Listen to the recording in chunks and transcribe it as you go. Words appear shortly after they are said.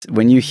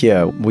when you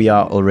hear we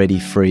are already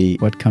free,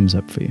 what comes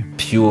up for you?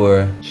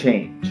 Pure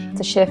change.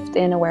 It's a shift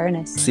in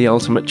awareness. It's the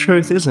ultimate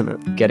truth, isn't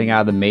it? Getting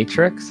out of the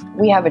matrix.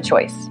 We have a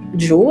choice.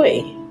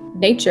 Joy.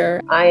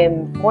 Nature. I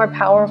am more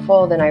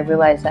powerful than I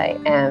realize I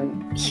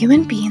am.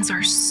 Human beings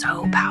are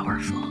so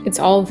powerful. It's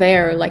all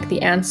there, like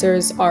the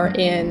answers are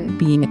in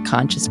being a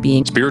conscious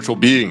being. Spiritual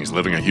beings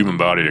living a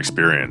human-bodied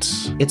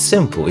experience. It's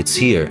simple, it's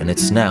here, and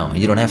it's now.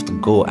 You don't have to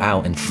go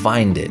out and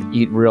find it.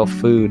 Eat real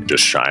food.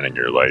 Just shining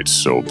your light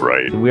so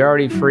bright. We're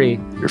already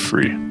free. You're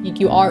free.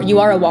 You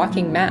are a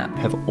walking map.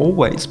 Have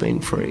always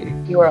been free.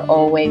 You are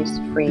always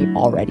free.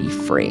 Already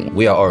free.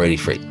 We are already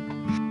free.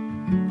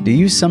 Do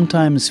you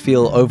sometimes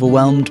feel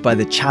overwhelmed by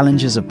the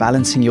challenges of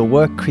balancing your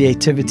work,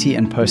 creativity,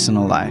 and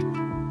personal life?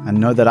 I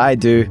know that I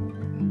do.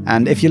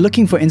 And if you're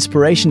looking for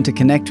inspiration to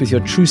connect with your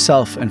true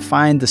self and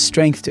find the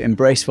strength to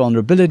embrace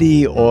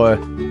vulnerability, or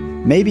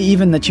maybe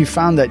even that you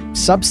found that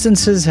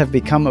substances have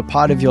become a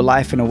part of your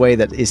life in a way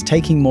that is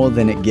taking more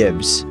than it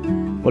gives,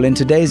 well, in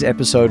today's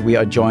episode, we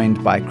are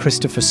joined by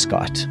Christopher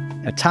Scott,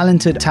 a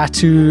talented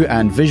tattoo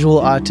and visual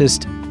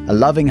artist, a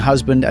loving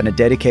husband, and a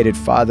dedicated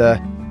father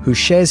who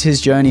shares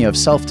his journey of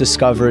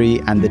self-discovery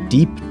and the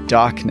deep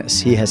darkness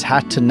he has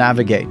had to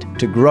navigate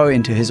to grow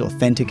into his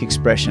authentic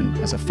expression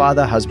as a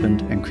father,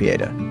 husband, and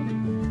creator.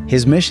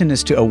 His mission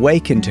is to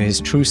awaken to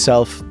his true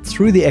self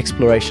through the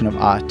exploration of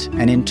art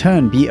and in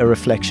turn be a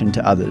reflection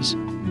to others.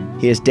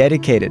 He is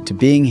dedicated to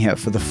being here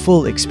for the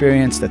full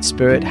experience that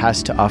Spirit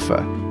has to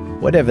offer,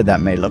 whatever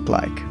that may look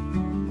like.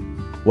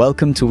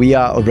 Welcome to We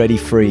Are Already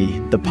Free,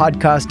 the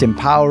podcast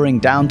empowering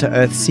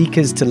down-to-earth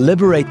seekers to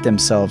liberate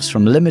themselves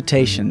from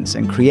limitations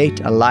and create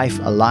a life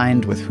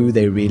aligned with who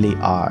they really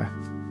are.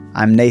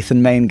 I'm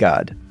Nathan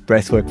Maingard,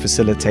 breathwork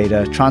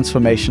facilitator,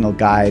 transformational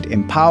guide,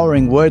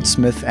 empowering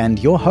wordsmith, and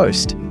your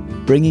host,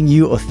 bringing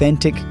you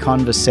authentic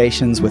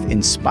conversations with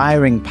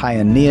inspiring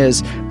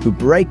pioneers who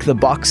break the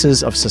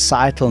boxes of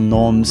societal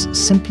norms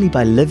simply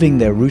by living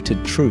their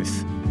rooted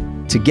truth.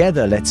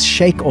 Together, let's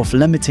shake off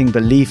limiting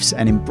beliefs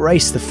and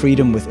embrace the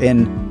freedom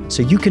within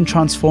so you can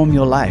transform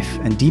your life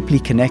and deeply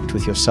connect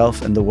with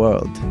yourself and the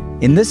world.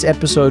 In this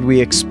episode, we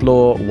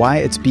explore why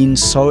it's been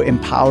so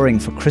empowering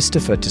for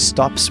Christopher to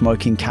stop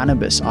smoking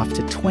cannabis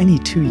after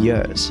 22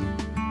 years,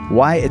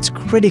 why it's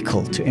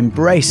critical to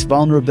embrace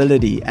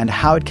vulnerability and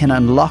how it can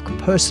unlock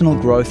personal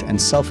growth and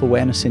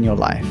self-awareness in your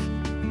life,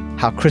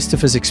 how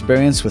Christopher's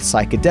experience with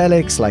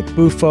psychedelics like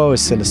bufo,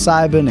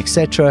 psilocybin,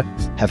 etc.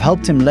 have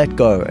helped him let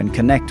go and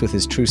connect with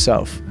his true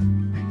self.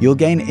 You'll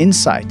gain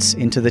insights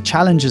into the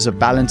challenges of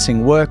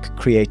balancing work,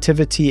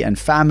 creativity, and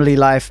family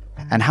life,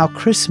 and how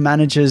Chris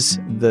manages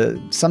the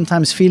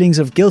sometimes feelings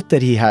of guilt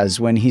that he has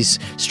when he's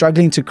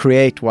struggling to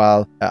create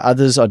while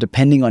others are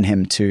depending on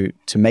him to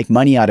make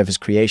money out of his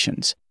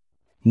creations.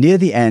 Near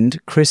the end,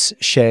 Chris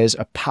shares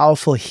a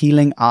powerful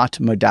healing art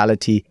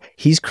modality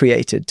he's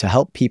created to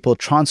help people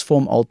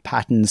transform old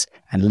patterns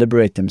and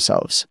liberate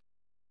themselves.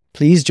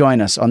 Please join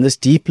us on this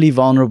deeply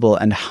vulnerable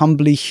and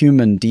humbly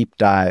human deep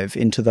dive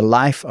into the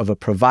life of a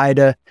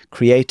provider,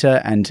 creator,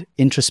 and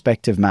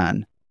introspective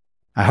man.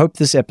 I hope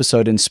this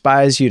episode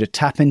inspires you to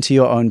tap into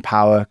your own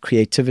power,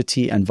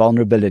 creativity, and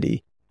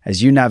vulnerability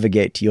as you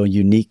navigate your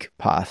unique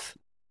path.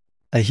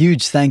 A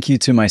huge thank you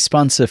to my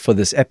sponsor for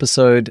this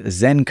episode,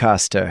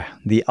 Zencastr,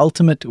 the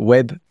ultimate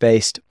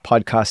web-based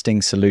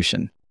podcasting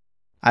solution.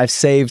 I've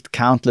saved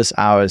countless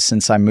hours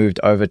since I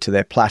moved over to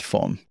their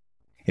platform.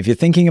 If you're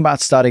thinking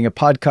about starting a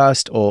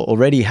podcast or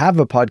already have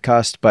a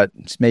podcast but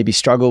maybe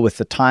struggle with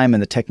the time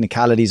and the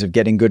technicalities of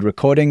getting good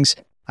recordings,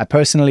 I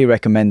personally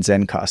recommend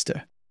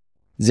Zencastr.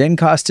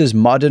 Zencastr's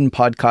modern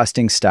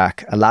podcasting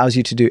stack allows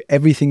you to do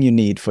everything you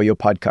need for your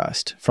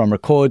podcast, from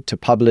record to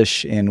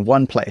publish in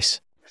one place.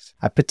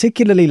 I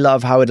particularly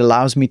love how it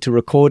allows me to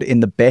record in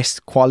the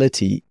best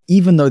quality,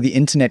 even though the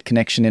internet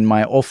connection in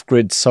my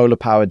off-grid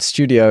solar-powered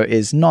studio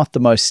is not the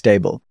most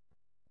stable.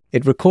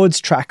 It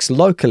records tracks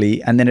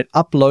locally and then it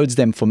uploads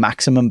them for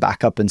maximum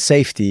backup and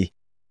safety.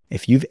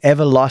 If you've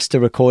ever lost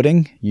a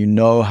recording, you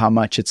know how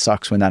much it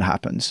sucks when that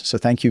happens. So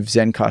thank you,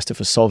 Zencastr,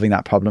 for solving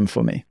that problem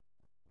for me.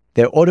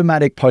 Their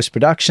automatic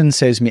post-production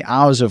saves me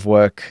hours of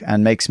work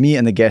and makes me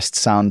and the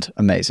guests sound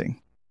amazing.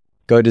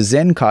 Go to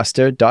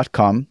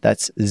zencastr.com,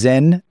 that's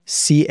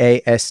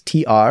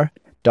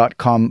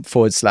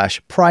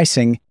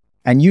zencastr.com/pricing,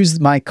 and use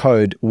my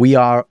code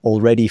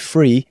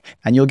WeAreAlreadyFree,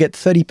 and you'll get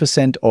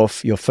 30%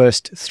 off your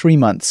first 3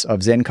 months of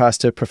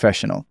Zencastr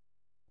Professional.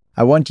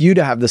 I want you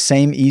to have the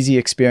same easy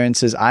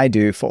experiences I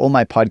do for all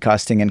my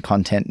podcasting and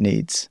content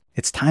needs.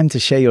 It's time to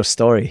share your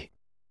story.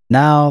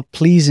 Now,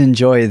 please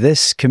enjoy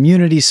this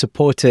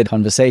community-supported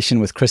conversation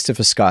with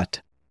Christopher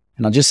Scott.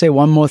 And I'll just say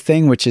one more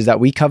thing, which is that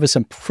we cover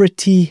some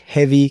pretty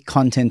heavy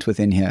content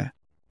within here.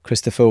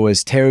 Christopher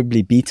was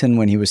terribly beaten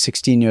when he was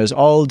 16 years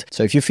old.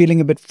 So if you're feeling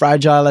a bit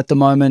fragile at the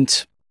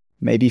moment,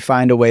 maybe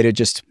find a way to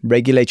just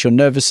regulate your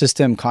nervous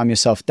system, calm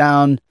yourself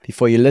down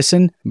before you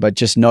listen. But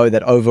just know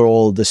that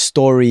overall, the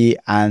story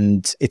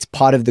and it's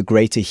part of the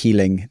greater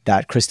healing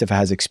that Christopher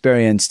has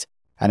experienced.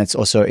 And it's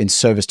also in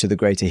service to the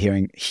greater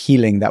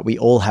healing that we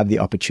all have the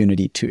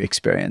opportunity to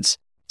experience.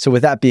 So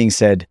with that being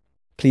said,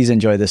 please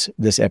enjoy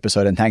this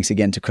episode. And thanks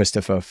again to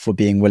Christopher for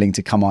being willing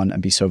to come on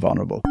and be so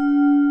vulnerable.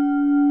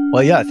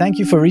 Well, yeah, thank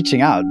you for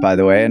reaching out, by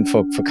the way, and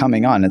for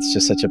coming on. It's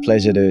just such a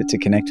pleasure to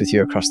connect with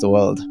you across the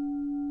world.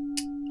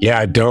 Yeah,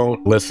 I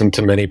don't listen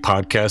to many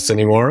podcasts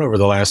anymore over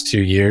the last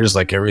 2 years.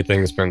 Like,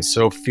 everything's been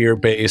so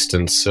fear-based,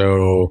 and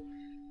so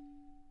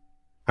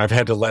I've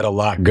had to let a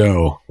lot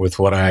go with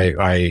what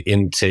I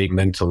intake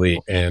mentally.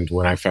 And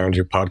when I found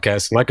your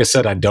podcast, and like I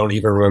said, I don't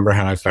even remember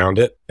how I found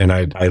it. And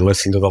I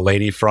listened to the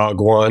Lady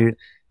Frog one,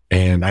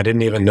 and I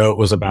didn't even know it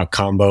was about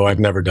combo. I've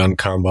never done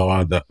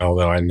combo,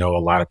 although I know a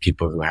lot of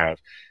people who have.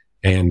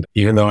 And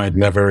even though I'd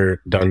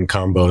never done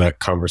combo, that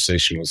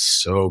conversation was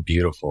so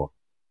beautiful.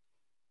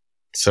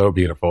 So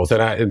beautiful.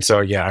 And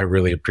so, yeah, I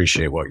really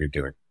appreciate what you're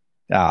doing.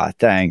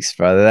 Thanks,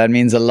 brother. That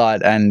means a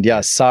lot. And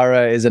yeah,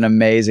 Sarah is an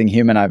amazing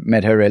human. I've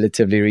met her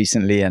relatively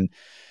recently, and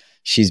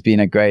she's been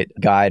a great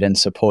guide and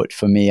support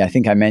for me. I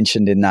think I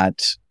mentioned in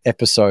that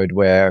episode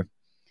where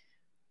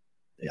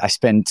I've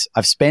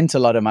spent a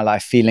lot of my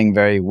life feeling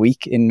very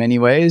weak in many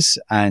ways.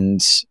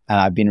 And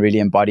I've been really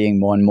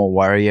embodying more and more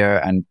warrior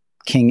and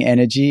king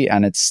energy.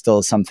 And it's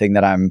still something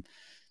that I'm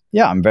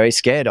very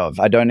scared of.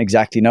 I don't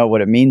exactly know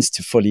what it means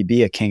to fully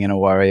be a king and a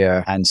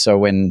warrior. And so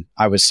when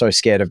I was so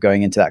scared of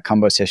going into that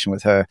combo session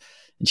with her,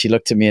 and she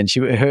looked at me and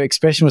her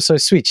expression was so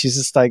sweet. She's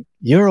just like,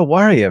 "You're a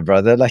warrior,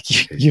 brother.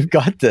 Like, you've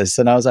got this."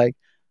 And I was like,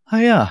 "Oh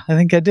yeah, I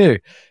think I do."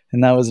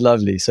 And that was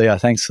lovely. So yeah,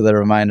 thanks for the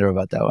reminder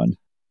about that one.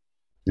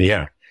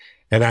 Yeah.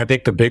 And I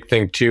think the big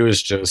thing too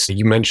is just,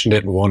 you mentioned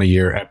it in one of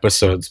your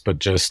episodes, but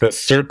just the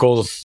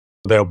circles.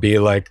 There'll be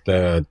like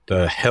the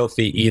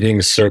healthy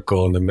eating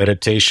circle and the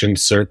meditation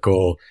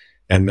circle,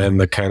 and then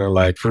the kind of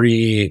like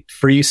free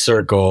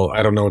circle.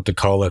 I don't know what to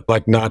call it.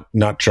 Like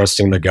not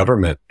trusting the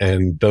government.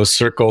 And those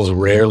circles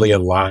rarely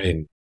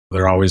align.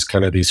 They're always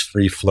kind of these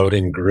free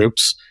floating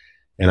groups.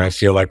 And I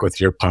feel like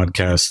with your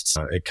podcasts,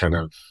 it kind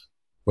of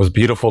was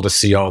beautiful to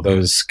see all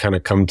those kind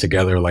of come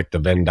together like the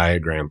Venn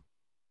diagram.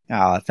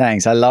 Oh,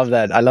 thanks. I love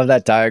that. I love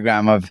that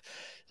diagram of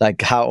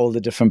like how all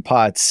the different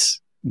parts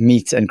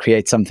meet and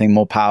create something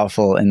more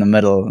powerful in the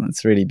middle.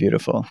 It's really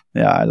beautiful.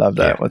 Yeah, I love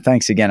that. Yeah. Well,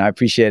 thanks again. I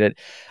appreciate it.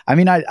 I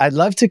mean, I'd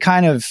love to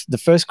the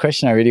first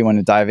question I really want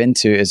to dive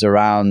into is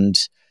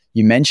around,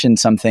 you mentioned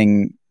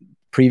something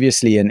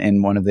previously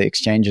in one of the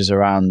exchanges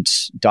around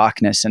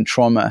darkness and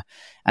trauma.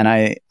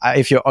 And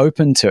if you're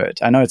open to it,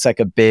 I know it's like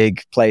a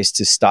big place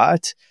to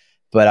start,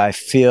 but I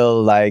feel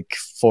like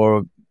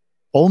for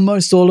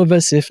almost all of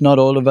us, if not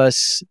all of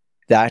us,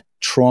 that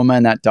trauma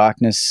and that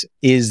darkness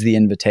is the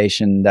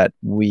invitation that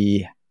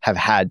we have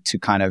had to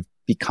kind of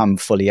become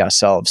fully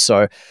ourselves.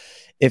 So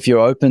if you're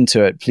open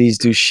to it, please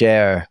do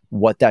share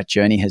what that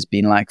journey has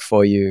been like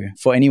for you,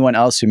 for anyone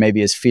else who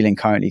maybe is feeling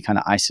currently kind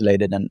of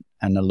isolated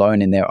and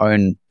alone in their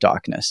own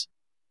darkness.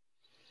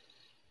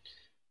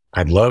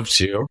 I'd love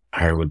to.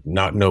 I would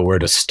not know where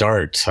to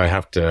start. I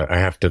have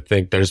to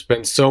think. There's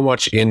been so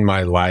much in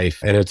my life,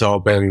 and it's all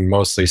been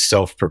mostly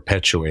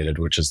self-perpetuated,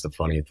 which is the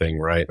funny thing,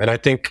 right? And I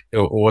think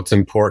what's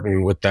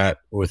important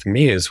with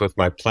me is with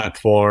my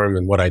platform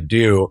and what I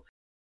do,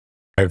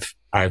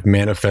 I've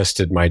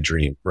manifested my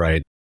dream,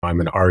 right? I'm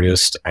an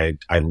artist. I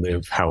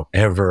live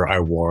however I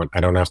want. I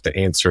don't have to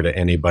answer to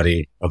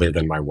anybody other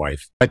than my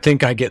wife. I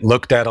think I get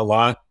looked at a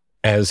lot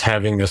as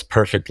having this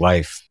perfect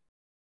life.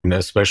 And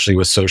especially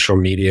with social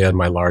media and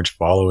my large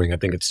following, I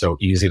think it's so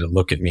easy to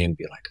look at me and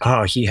be like,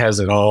 "Oh, he has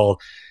it all."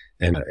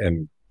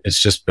 And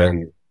it's just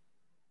been,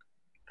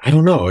 I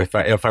don't know if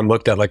I'm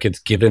looked at like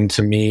it's given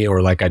to me,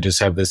 or like I just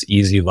have this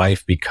easy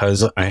life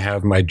because I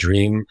have my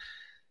dream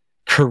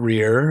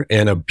career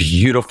and a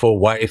beautiful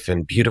wife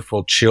and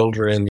beautiful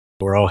children.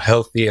 We're all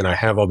healthy and I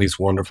have all these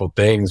wonderful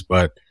things,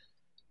 but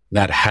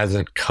that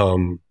hasn't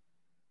come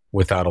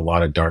without a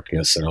lot of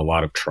darkness and a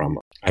lot of trauma.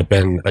 I've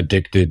been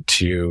addicted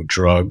to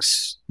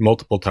drugs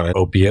multiple times,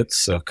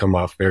 opiates. I've come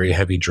off very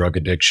heavy drug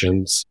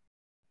addictions.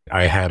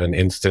 I had an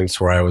instance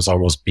where I was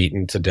almost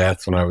beaten to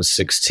death when I was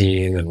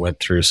 16 and went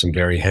through some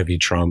very heavy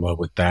trauma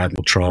with that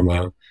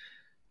trauma.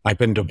 I've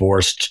been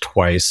divorced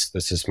twice.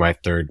 This is my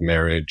third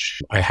marriage.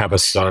 I have a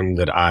son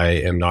that I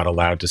am not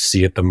allowed to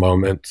see at the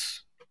moment.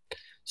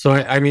 So,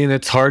 I mean,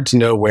 it's hard to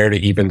know where to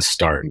even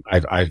start.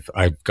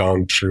 I've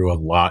gone through a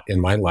lot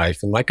in my life.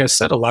 And like I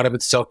said, a lot of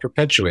it's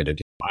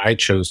self-perpetuated. I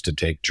chose to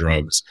take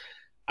drugs.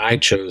 I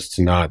chose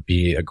to not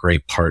be a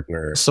great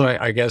partner. So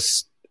I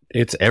guess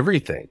it's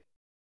everything.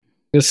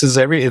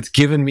 It's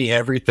given me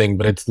everything,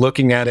 but it's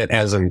looking at it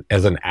as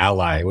an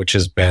ally, which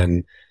has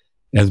been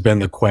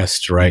the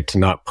quest, right? To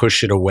not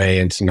push it away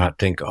and to not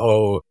think,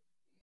 "Oh,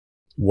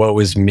 woe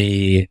is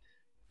me,"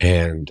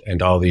 and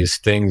all these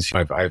things.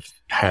 I've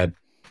had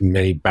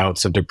many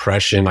bouts of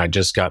depression. I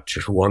just got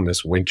through one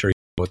this winter.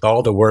 With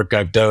all the work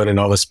I've done and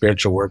all the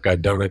spiritual work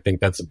I've done, I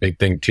think that's a big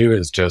thing too,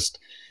 is just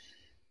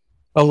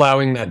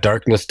allowing that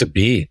darkness to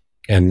be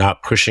and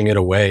not pushing it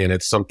away. And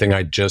it's something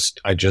I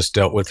just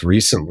dealt with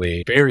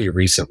recently, very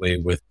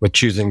recently, with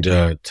choosing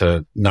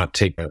to not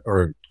take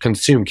or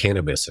consume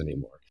cannabis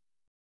anymore.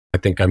 I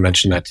think I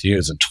mentioned that to you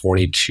as a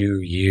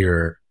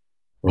 22-year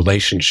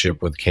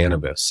relationship with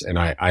cannabis. And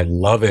I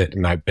love it.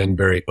 And I've been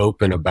very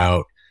open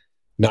about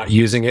not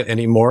using it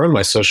anymore on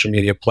my social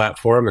media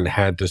platform, and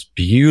had this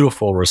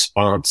beautiful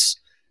response,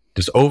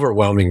 this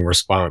overwhelming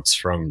response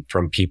from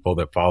people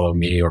that follow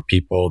me or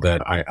people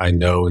that I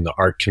know in the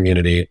art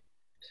community,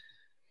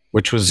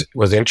 which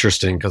was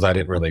interesting because I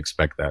didn't really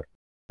expect that.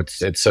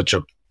 It's such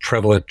a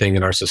prevalent thing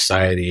in our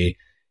society.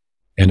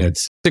 And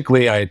it's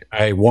basically,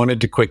 I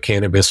wanted to quit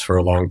cannabis for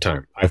a long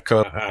time. I've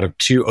come out of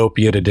 2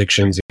 opiate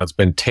addictions. It's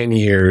been 10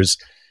 years,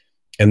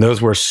 and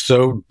those were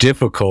so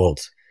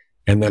difficult.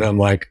 And then I'm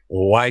like,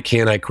 why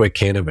can't I quit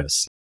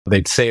cannabis?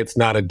 They'd say it's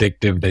not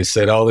addictive. They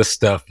said all this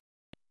stuff.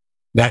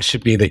 That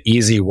should be the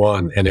easy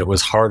one. And it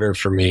was harder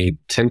for me,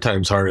 10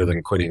 times harder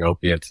than quitting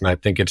opiates. And I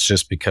think it's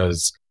just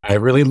because I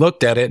really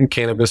looked at it, and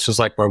cannabis was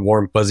like my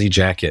warm, fuzzy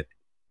jacket.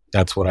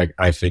 That's what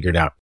I figured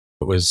out.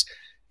 It was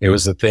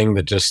the thing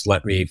that just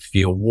let me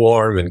feel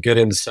warm and good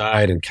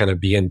inside and kind of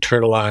be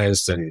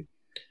internalized and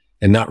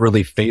not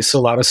really face a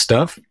lot of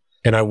stuff.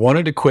 And I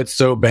wanted to quit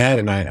so bad.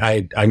 And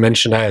I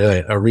mentioned I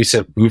had a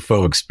recent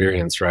Bufo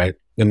experience, right?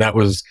 And that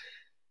was,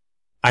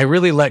 I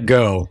really let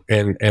go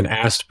and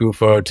asked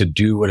Bufo to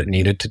do what it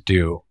needed to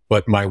do.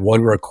 But my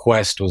one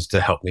request was to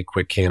help me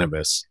quit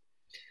cannabis.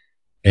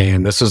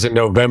 And this was in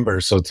November,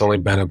 so it's only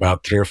been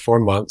about 3 or 4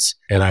 months.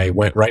 And I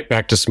went right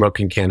back to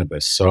smoking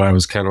cannabis. So I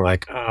was kind of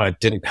like, it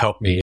didn't help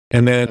me.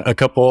 And then a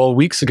couple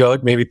weeks ago,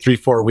 like maybe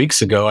 3-4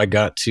 weeks ago, I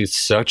got to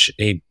such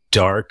a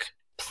dark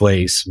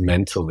place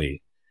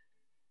mentally.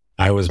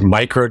 I was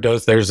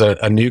microdosed. There's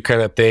a new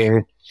kind of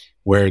thing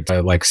where it's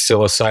like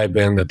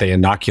psilocybin that they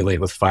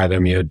inoculate with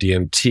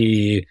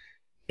 5-MeO-DMT,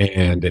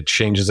 and it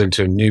changes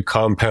into a new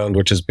compound,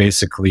 which is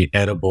basically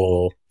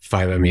edible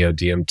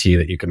 5-MeO-DMT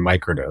that you can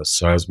microdose.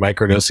 So I was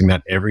microdosing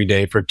that every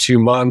day for 2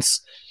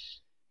 months,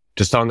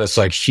 just on this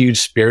like huge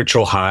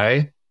spiritual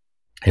high.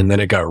 And then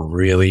it got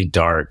really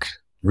dark,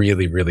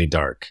 really, really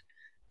dark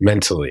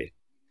mentally.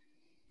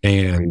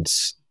 And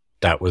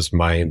that was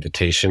my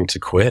invitation to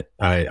quit.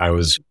 I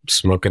was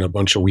smoking a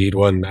bunch of weed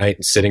one night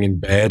and sitting in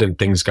bed, and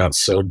things got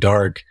so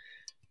dark.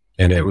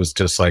 And it was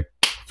just like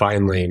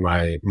finally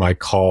my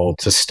call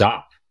to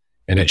stop.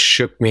 And it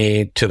shook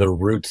me to the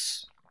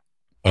roots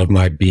of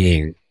my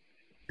being.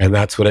 And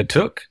that's what it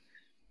took.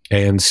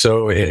 And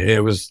so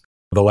it was,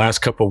 the last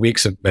couple of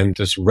weeks have been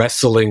just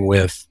wrestling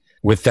with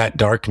that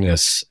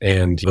darkness.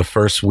 And the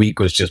first week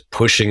was just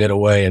pushing it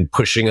away.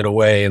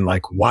 And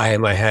like, why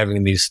am I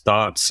having these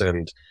thoughts?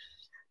 And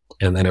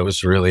then it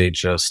was really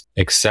just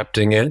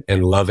accepting it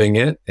and loving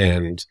it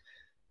and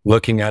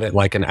looking at it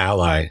like an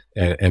ally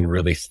and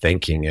really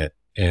thanking it.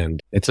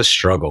 And it's a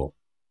struggle.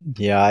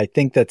 Yeah, I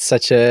think that's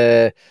such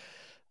a,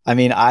 I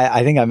mean,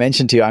 I think I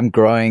mentioned to you, I'm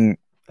growing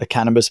a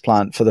cannabis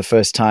plant for the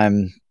first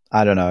time,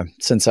 I don't know,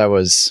 since I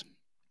was,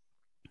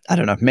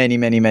 many,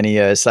 many, many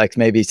years, like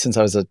maybe since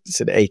I was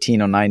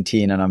 18 or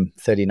 19, and I'm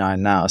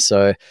 39 now.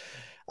 So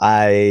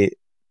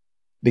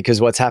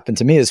because what's happened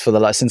to me is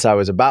since I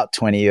was about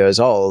 20 years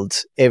old,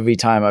 every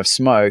time I've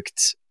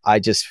smoked, I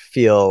just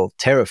feel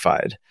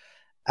terrified.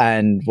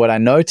 And what I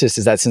noticed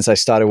is that since I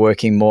started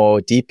working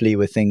more deeply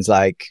with things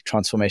like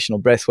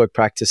transformational breathwork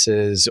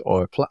practices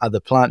or other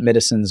plant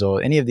medicines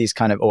or any of these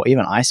or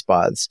even ice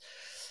baths,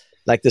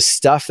 like the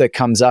stuff that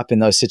comes up in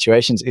those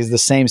situations is the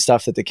same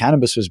stuff that the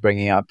cannabis was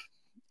bringing up.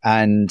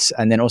 And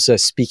then also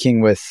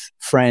speaking with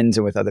friends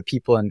and with other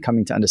people and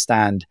coming to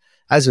understand,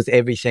 as with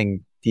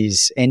everything,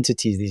 these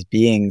entities, these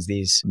beings,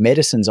 these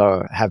medicines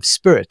have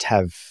spirit,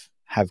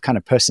 have kind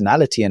of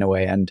personality in a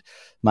way. And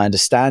my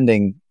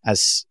understanding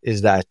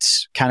is that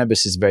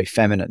cannabis is very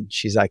feminine.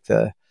 She's like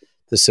the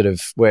sort of,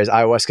 whereas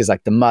ayahuasca is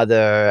like the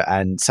mother,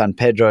 and San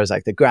Pedro is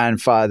like the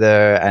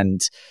grandfather,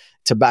 and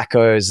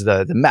tobacco is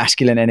the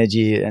masculine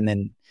energy, and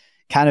then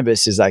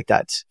cannabis is like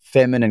that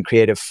feminine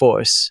creative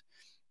force.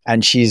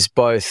 And she's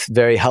both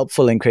very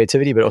helpful in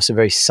creativity, but also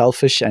very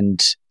selfish,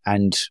 and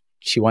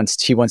she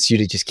wants you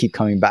to just keep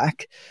coming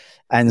back.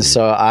 And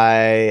so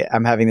I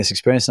am having this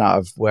experience now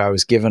of where I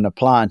was given a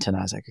plant, and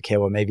I was like, okay,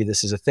 well, maybe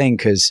this is a thing,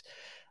 because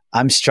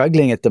I'm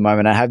struggling at the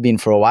moment. I have been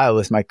for a while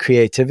with my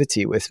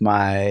creativity, with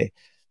my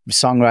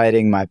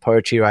songwriting, my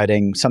poetry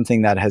writing,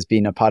 something that has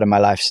been a part of my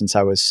life since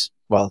I was,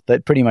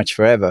 but pretty much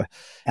forever.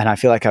 And I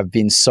feel like I've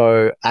been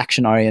so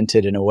action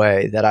oriented in a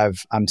way that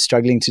I'm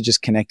struggling to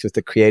just connect with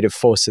the creative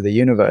force of the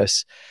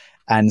universe.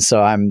 And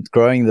so I'm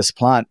growing this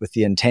plant with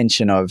the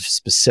intention of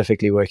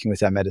specifically working with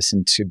that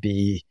medicine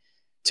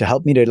to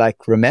help me to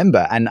like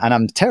remember. And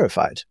I'm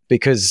terrified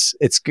because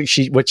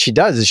what she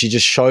does is she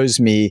just shows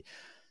me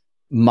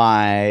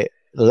where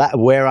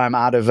I'm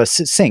out of a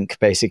sync,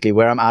 basically,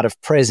 where I'm out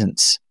of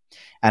presence.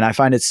 And I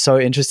find it so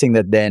interesting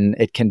that then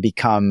it can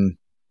become,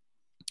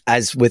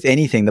 as with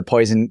anything,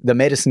 the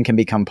medicine can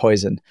become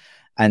poison.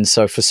 And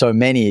so for so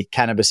many,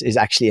 cannabis is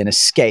actually an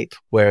escape,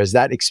 whereas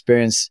that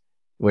experience,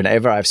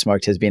 whenever I've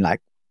smoked, has been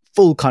like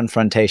full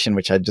confrontation,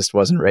 which I just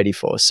wasn't ready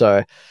for.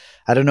 So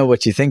I don't know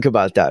what you think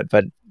about that,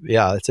 but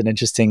yeah, it's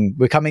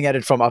we're coming at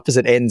it from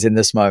opposite ends in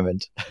this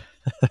moment.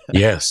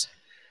 Yes.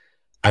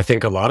 I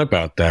think a lot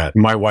about that.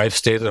 My wife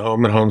stays at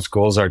home and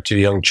homeschools our 2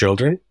 young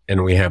children,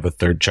 and we have a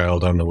 3rd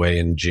child on the way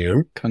in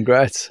June.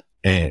 Congrats.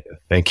 And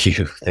thank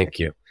you. Thank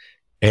you.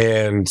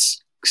 And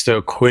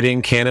so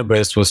quitting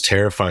cannabis was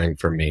terrifying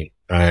for me.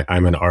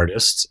 I'm an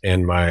artist,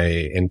 and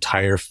my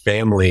entire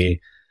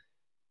family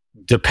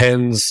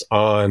depends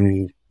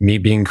on me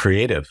being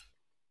creative.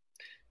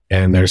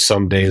 And there's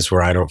some days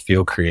where I don't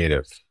feel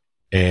creative.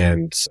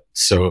 And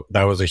so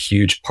that was a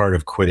huge part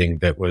of quitting.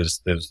 That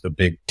was the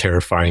big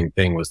terrifying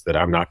thing, was that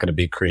I'm not going to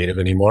be creative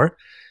anymore.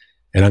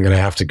 And I'm going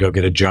to have to go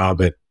get a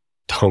job at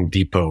Home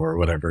Depot or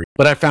whatever.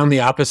 But I found the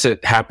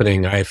opposite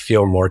happening. I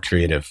feel more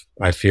creative.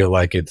 I feel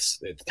like it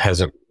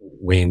hasn't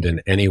waned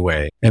in any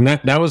way. And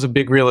that was a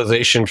big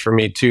realization for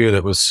me too,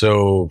 that was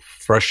so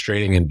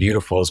frustrating and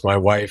beautiful. As my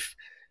wife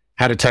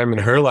had a time in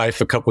her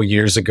life a couple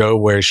years ago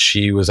where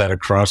she was at a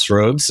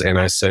crossroads, and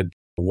I said,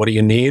 "What do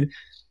you need?"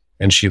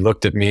 And she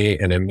looked at me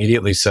and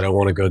immediately said, "I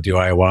want to go do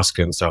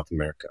ayahuasca in South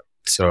America."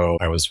 So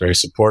I was very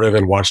supportive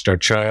and watched our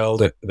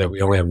child, that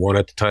we only had one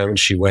at the time, and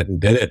she went and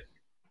did it.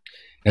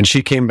 And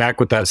she came back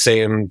with that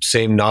same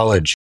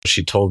knowledge.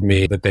 She told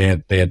me that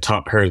they had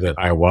taught her that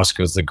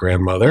ayahuasca is the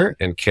grandmother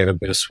and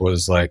cannabis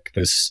was like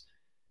this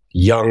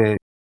young,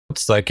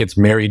 it's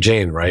Mary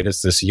Jane, right?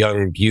 It's this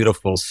young,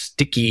 beautiful,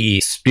 sticky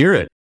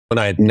spirit. And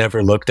I had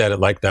never looked at it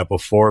like that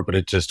before, but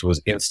it just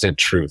was instant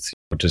truth.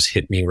 It just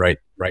hit me right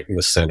in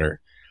the center.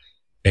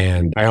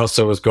 And I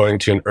also was going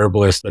to an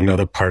herbalist,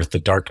 another part of the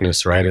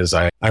darkness, right? As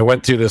I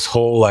went through this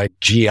whole like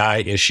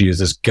GI issues,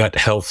 this gut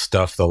health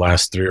stuff the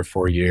last 3 or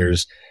 4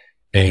 years,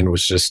 and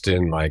was just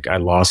I'm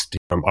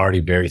already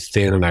very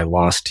thin, and I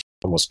lost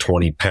almost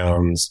 20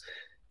 pounds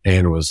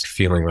and was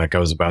feeling like I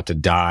was about to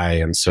die.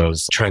 And so I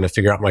was trying to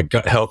figure out my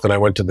gut health. And I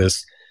went to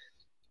this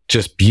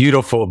just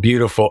beautiful,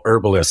 beautiful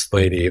herbalist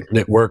lady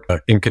that worked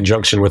in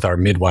conjunction with our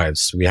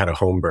midwives. We had a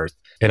home birth.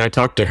 And I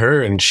talked to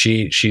her, and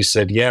she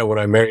said, yeah, when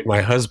I married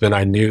my husband,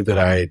 I knew that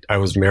I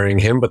was marrying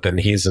him, but then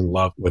he's in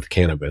love with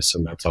cannabis,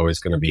 and that's always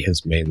going to be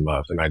his main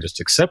love. And I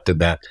just accepted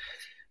that.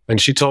 And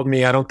she told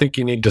me, I don't think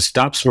you need to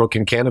stop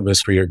smoking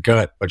cannabis for your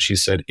gut. But she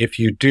said, if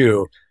you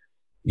do,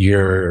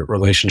 your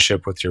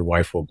relationship with your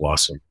wife will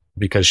blossom,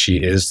 because she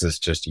is this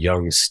just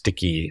young,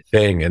 sticky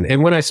thing.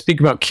 And when I speak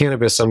about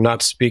cannabis, I'm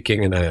not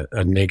speaking in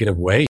a negative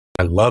way.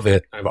 I love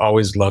it. I've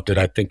always loved it.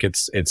 I think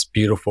it's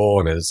beautiful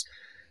and has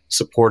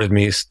supported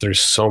me through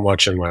so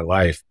much in my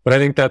life. But I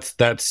think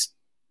that's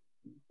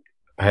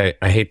I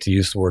hate to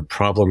use the word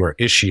problem or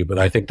issue, but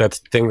I think that's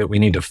the thing that we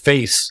need to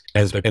face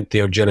as an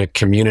entheogenic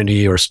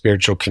community or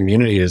spiritual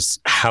community, is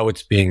how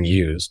it's being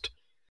used.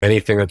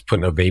 Anything that's put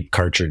in a vape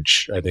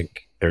cartridge, I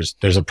think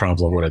there's a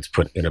problem when it's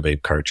put in a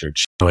vape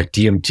cartridge, like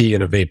DMT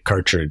in a vape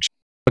cartridge.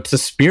 It's the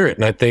spirit,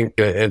 and I think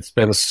it's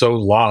been so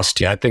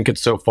lost. Yeah, I think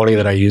it's so funny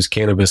that I used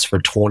cannabis for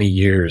 20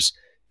 years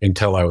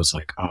until I was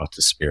like, oh, it's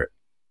a spirit.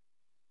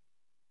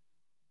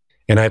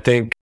 And I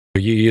think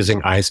you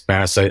using ice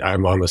baths,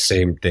 I'm on the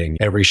same thing.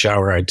 Every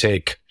shower I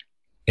take,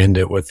 end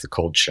it with the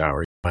cold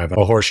shower. I have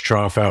a horse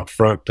trough out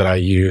front that I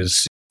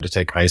use to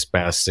take ice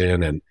baths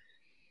in. And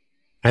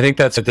I think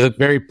that's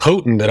very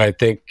potent, that I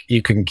think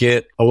you can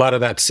get a lot of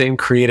that same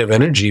creative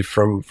energy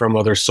from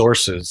other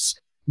sources.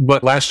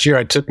 But last year,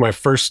 I took my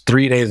first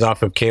 3 days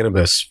off of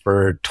cannabis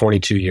for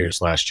 22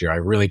 years last year. I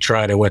really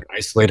tried. I went and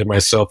isolated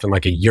myself in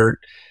like a yurt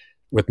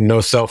with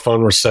no cell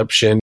phone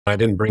reception. I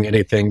didn't bring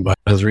anything, but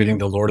I was reading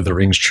the Lord of the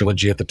Rings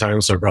trilogy at the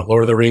time. So I brought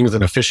Lord of the Rings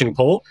and a fishing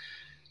pole.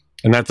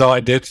 And that's all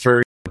I did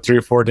for 3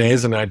 or 4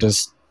 days. And I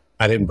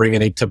didn't bring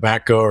any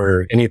tobacco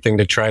or anything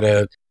to try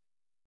to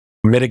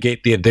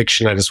mitigate the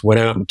addiction. I just went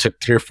out and took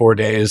 3 or 4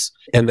 days.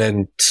 And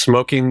then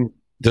smoking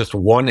just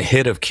one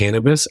hit of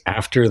cannabis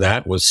after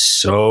that was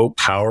so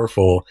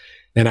powerful.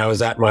 And I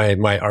was at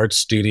my art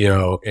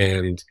studio,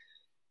 and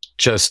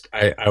just,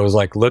 I was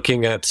like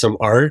looking at some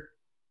art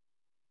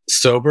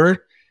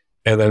sober,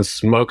 and then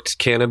smoked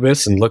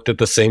cannabis and looked at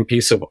the same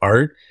piece of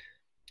art.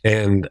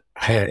 And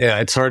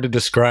it's hard to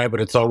describe,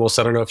 but it's almost,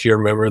 I don't know if you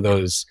remember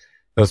those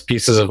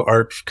pieces of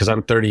art, because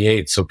I'm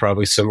 38, so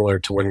probably similar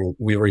to when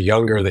we were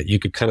younger, that you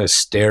could kind of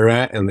stare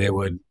at and they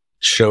would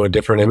show a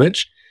different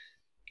image.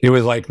 It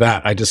was like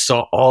that. I just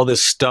saw all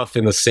this stuff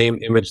in the same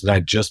image that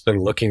I'd just been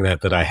looking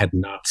at, that I had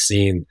not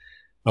seen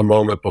a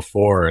moment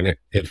before, and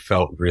it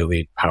felt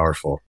really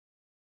powerful.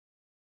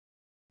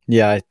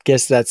 Yeah, I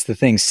guess that's the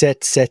thing.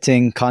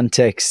 Setting,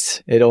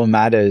 context, it all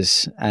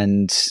matters.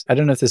 And I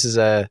don't know if this is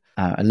a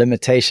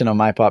limitation on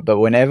my part, but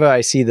whenever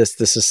I see the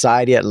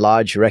society at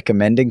large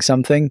recommending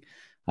something,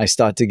 I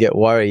start to get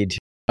worried.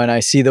 And I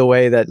see the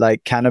way that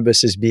like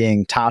cannabis is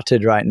being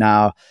touted right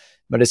now,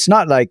 but it's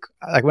not like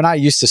when I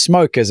used to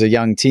smoke as a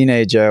young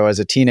teenager or as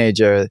a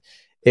teenager,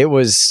 it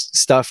was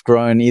stuff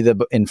grown either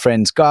in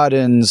friends'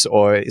 gardens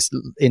or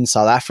in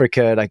South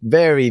Africa, like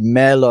very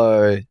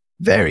mellow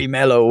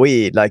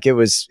weed. Like it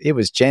was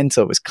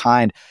gentle, it was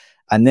kind.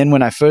 And then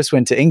when I first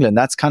went to England,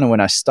 that's kind of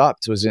when I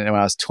stopped, was when I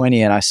was 20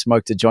 and I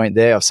smoked a joint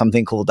there of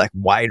something called like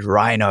White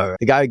Rhino.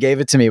 The guy who gave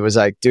it to me was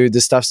like, dude,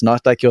 this stuff's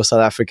not like your South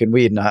African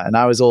weed. And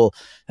I was all,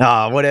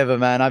 whatever,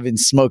 man. I've been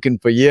smoking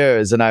for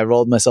years. And I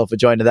rolled myself a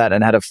joint of that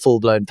and had a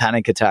full-blown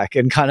panic attack.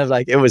 And kind of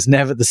like, it was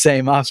never the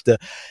same after.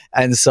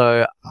 And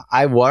so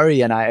I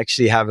worry, and I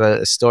actually have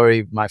a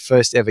story. My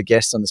first ever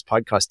guest on this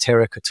podcast,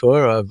 Tara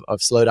Couture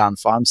of Slow Down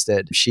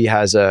Farmstead. She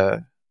has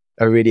a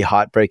really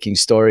heartbreaking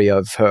story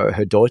of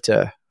her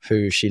daughter,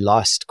 who she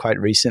lost quite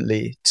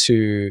recently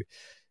to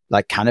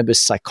like cannabis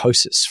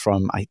psychosis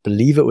from, I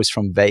believe it was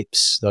from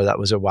vapes, though that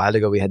was a while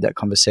ago we had that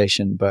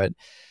conversation. But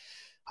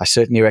I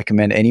certainly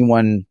recommend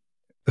anyone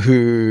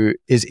who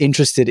is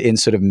interested in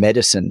sort of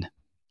medicine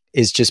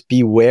is just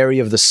be wary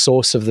of the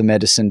source of the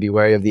medicine, be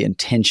wary of the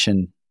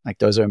intention. Like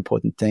those are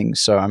important things.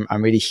 So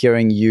I'm really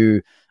hearing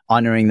you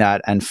honoring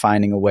that and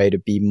finding a way to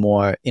be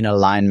more in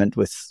alignment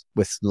with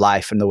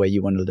life and the way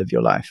you want to live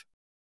your life.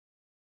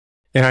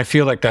 And I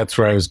feel like that's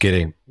where I was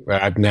getting.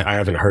 I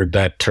haven't heard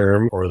that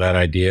term or that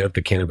idea of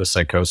the cannabis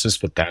psychosis,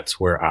 but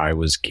that's where I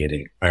was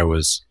getting. I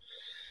was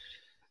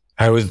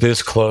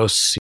this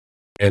close.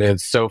 And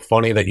it's so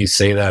funny that you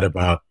say that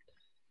about,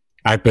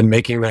 I've been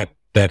making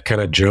that kind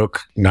of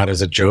joke, not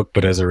as a joke,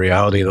 but as a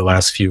reality the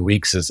last few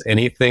weeks, is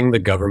anything the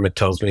government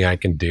tells me I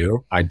can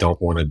do, I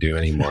don't want to do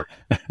anymore.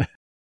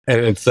 And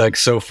it's like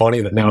so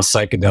funny that now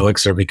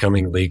psychedelics are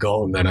becoming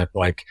legal. And then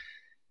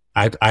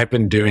I've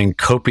been doing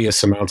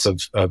copious amounts of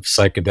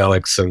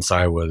psychedelics since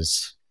I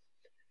was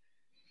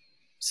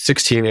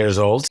 16 years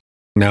old.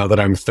 Now that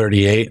I'm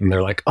 38 and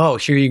they're like, oh,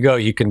 here you go.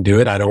 You can do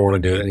it. I don't want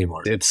to do it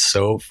anymore. It's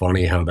so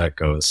funny how that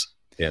goes.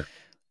 Yeah.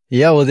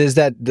 Yeah. Well, there's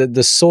that.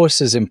 The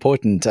source is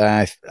important.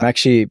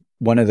 Actually,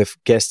 one of the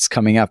guests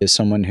coming up is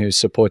someone who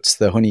supports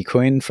the Honey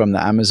Queen from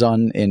the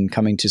Amazon in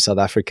coming to South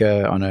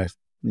Africa on a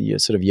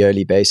sort of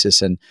yearly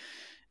basis.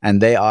 And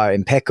they are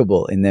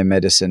impeccable in their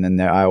medicine and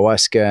their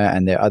ayahuasca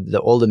and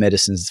all the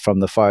medicines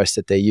from the forest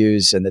that they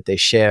use and that they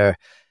share.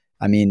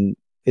 I mean,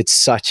 it's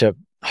such a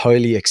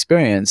holy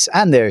experience,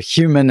 and they're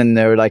human, and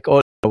they're like,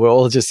 oh, we're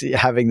all just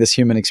having this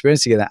human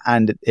experience together,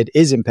 and it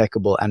is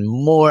impeccable. And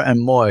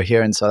more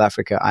here in South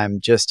Africa, I'm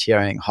just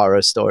hearing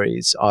horror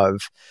stories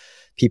of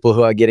people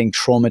who are getting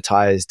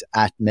traumatized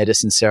at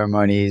medicine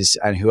ceremonies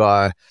and who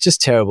are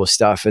just terrible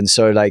stuff. And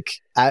so like,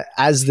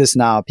 as this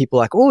now, people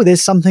are like, oh,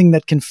 there's something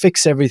that can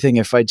fix everything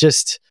if I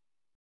just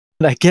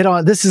like get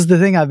on. This is the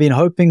thing I've been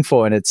hoping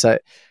for. And it's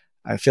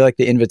I feel like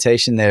the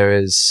invitation there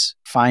is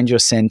find your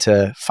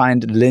center,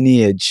 find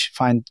lineage,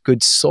 find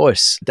good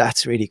source.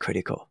 That's really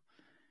critical.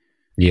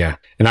 Yeah.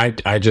 And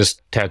I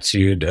just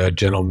tattooed a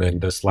gentleman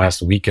this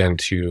last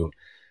weekend who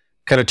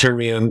kind of turned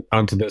me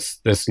onto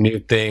this new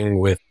thing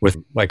with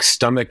like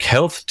stomach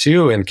health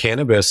too, and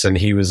cannabis. And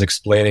he was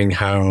explaining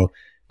how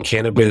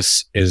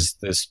cannabis is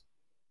this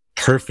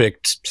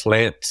perfect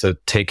plant to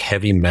take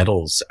heavy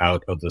metals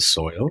out of the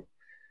soil,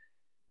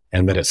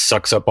 and that it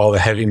sucks up all the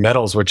heavy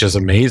metals, which is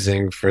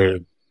amazing for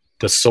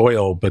the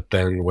soil. But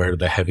then where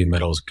the heavy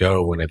metals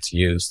go when it's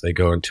used, they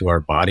go into our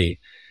body.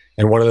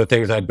 And one of the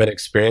things I've been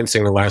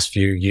experiencing the last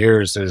few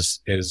years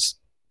is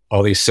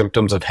all these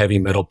symptoms of heavy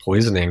metal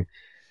poisoning.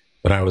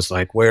 But I was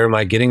like, where am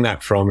I getting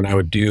that from? And I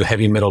would do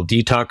heavy metal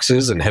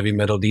detoxes,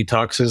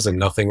 and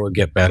nothing would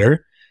get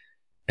better.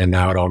 And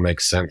now it all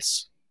makes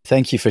sense.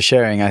 Thank you for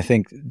sharing. I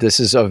think this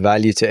is of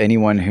value to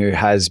anyone who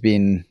has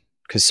been,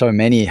 because so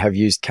many have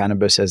used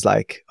cannabis as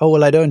like, oh,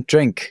 well, I don't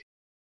drink.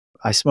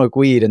 I smoke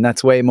weed and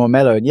that's way more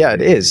mellow. And yeah,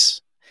 it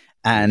is.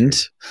 And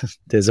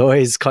there's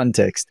always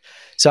context.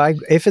 So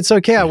if it's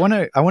okay, I want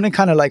to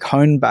kind of like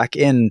hone back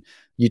in.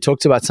 You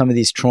talked about some of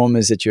these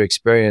traumas that you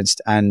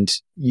experienced, and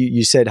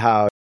you said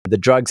how the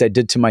drugs I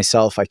did to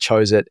myself, I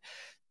chose it.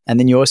 And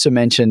then you also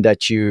mentioned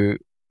that you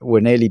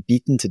were nearly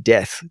beaten to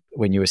death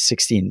when you were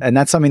 16. And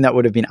that's something that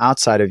would have been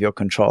outside of your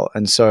control.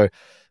 And so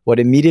what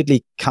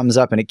immediately comes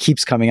up, and it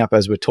keeps coming up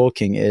as we're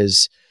talking,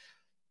 is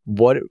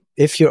what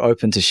if you're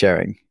open to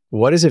sharing?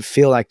 What does it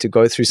feel like to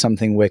go through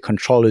something where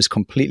control is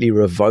completely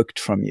revoked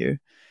from you?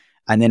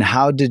 And then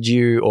how do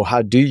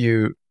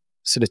you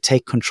sort of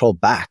take control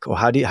back? Or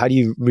how do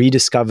you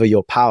rediscover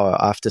your power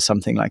after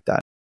something like that?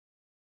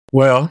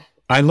 Well,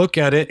 I look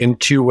at it in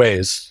two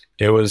ways.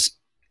 It was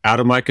out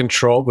of my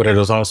control, but it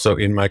was also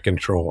in my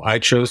control. I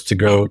chose to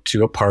go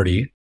to a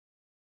party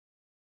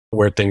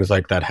where things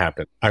like that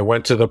happen. I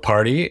went to the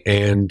party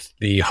and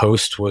the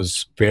host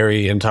was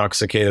very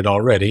intoxicated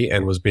already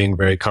and was being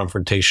very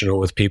confrontational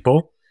with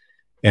people.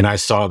 And I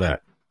saw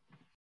that.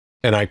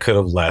 And I could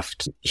have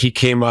left. He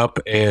came up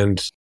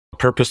and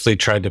purposely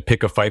tried to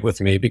pick a fight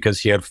with me because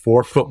he had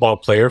 4 football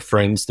player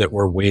friends that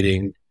were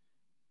waiting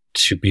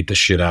to beat the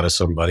shit out of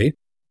somebody.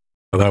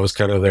 That was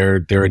kind of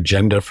their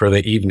agenda for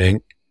the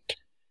evening.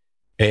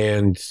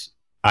 And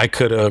I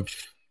could have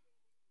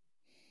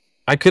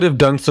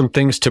done some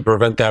things to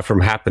prevent that from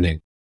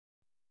happening.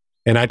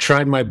 And I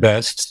tried my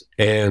best,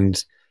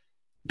 and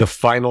the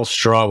final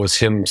straw was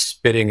him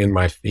spitting in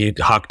he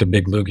hocked a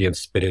big loogie and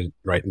spit it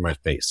right in my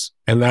face.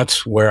 And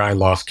that's where I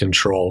lost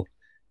control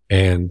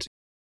and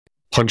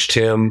punched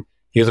him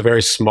He was a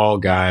very small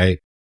guy.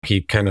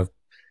 He kind of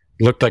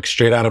looked like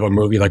straight out of a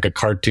movie, like a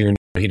cartoon.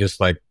 He just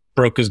like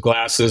broke his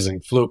glasses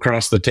and flew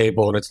across the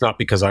table. And it's not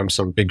because I'm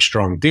some big,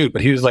 strong dude,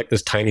 but he was like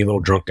this tiny little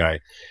drunk guy.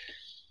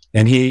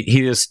 And he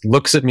just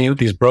looks at me with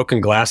these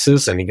broken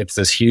glasses and he gets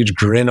this huge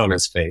grin on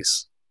his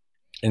face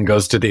and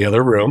goes to the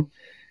other room.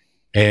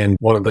 And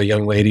one of the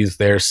young ladies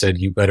there said,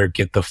 "You better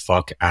get the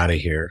fuck out of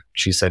here."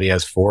 She said he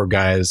has 4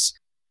 guys.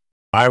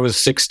 I was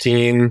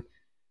 16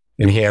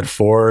 and he had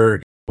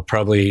 4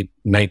 probably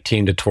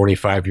 19 to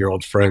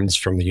 25-year-old friends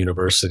from the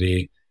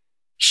university,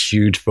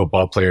 huge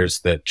football players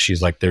that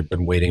she's like, they've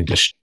been waiting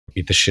to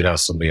beat the shit out of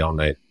somebody all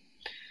night.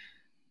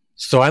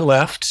 So I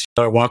left.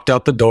 I walked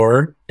out the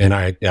door and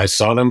I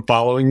saw them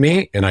following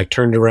me and I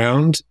turned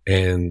around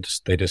and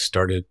they just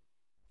started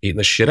beating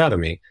the shit out of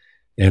me.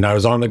 And I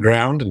was on the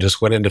ground and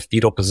just went into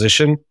fetal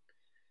position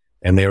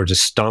and they were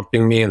just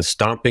stomping me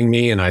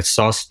and I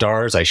saw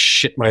stars. I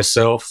shit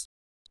myself.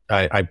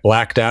 I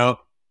blacked out.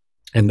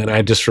 And then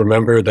I just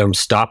remember them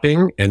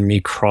stopping and me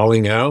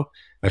crawling out.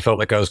 I felt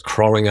like I was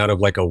crawling out of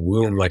like a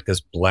womb, like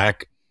this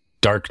black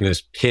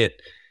darkness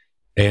pit.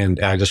 And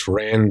I just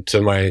ran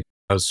to I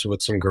was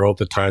with some girl at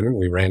the time and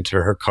we ran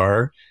to her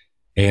car.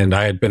 And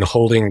I had been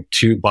holding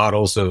 2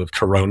 bottles of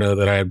Corona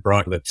that I had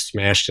brought that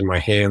smashed in my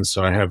hand.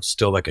 So I have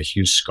still like a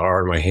huge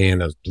scar in my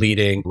hand. I was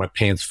bleeding, my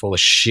pants full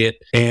of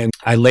shit. And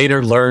I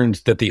later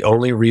learned that the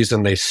only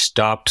reason they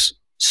stopped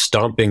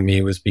stomping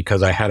me was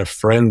because I had a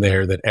friend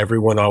there that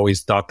everyone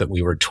always thought that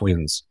we were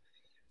twins.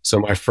 So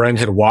my friend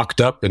had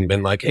walked up and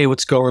been like, "Hey,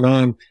 what's going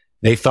on?"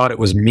 They thought it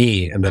was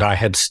me and that I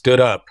had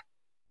stood up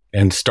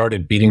and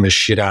started beating the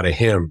shit out of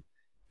him.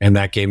 And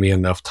that gave me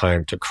enough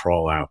time to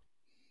crawl out.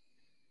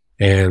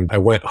 And I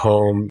went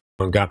home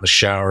and got in the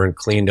shower and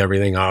cleaned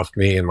everything off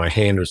me. And my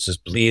hand was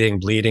just bleeding.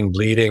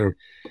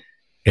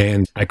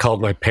 And I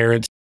called my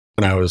parents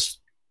and I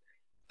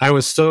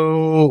was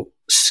so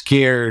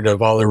scared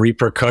of all the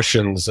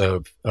repercussions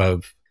of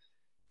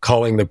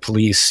calling the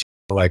police.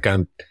 Like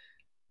I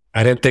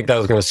didn't think that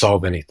was going to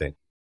solve anything.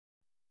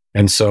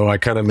 And so I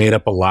kind of made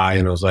up a lie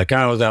and I was like,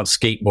 I was out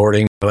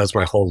skateboarding. That's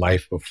my whole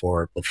life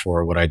before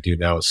what I do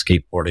now is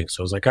skateboarding.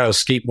 So I was like, I was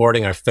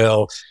skateboarding. I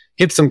fell,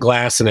 hit some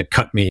glass and it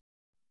cut me.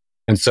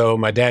 And so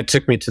my dad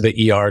took me to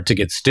the ER to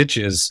get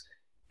stitches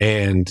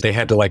and they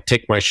had to like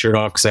take my shirt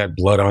off because I had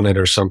blood on it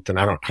or something.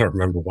 I don't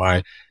remember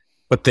why.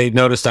 But they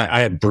noticed I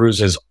had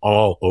bruises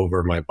all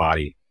over my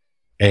body.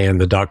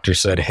 And the doctor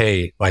said,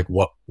 "Hey, like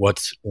what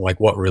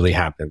really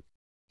happened?"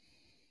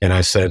 And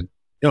I said,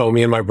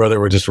 me and my brother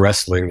were just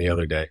wrestling the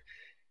other day.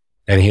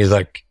 And he's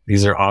like,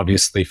 "These are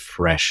obviously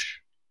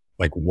fresh.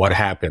 Like what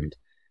happened?"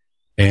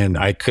 And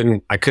I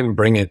couldn't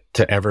bring it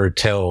to ever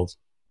tell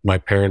my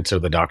parents or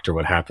the doctor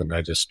what happened.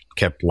 I just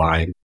kept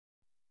lying.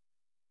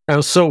 I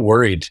was so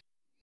worried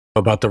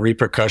about the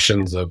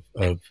repercussions of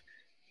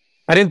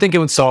I didn't think it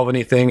would solve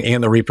anything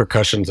and the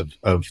repercussions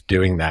of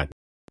doing that.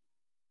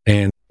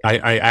 And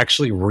I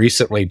actually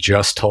recently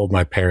just told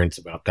my parents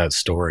about that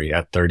story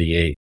at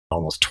 38,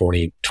 almost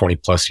 20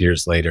 plus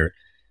years later,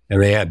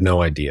 and they had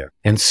no idea.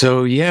 And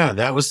so, yeah,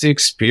 that was the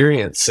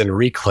experience and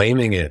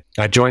reclaiming it.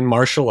 I joined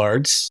martial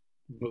arts,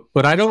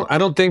 but I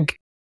don't think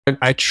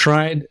I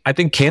tried. I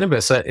think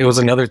cannabis, it was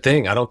another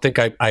thing. I don't think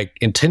I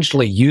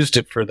intentionally used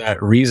it for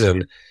that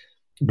reason,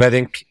 but I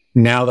think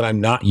now that I'm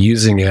not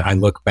using it, I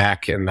look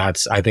back and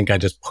I think I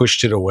just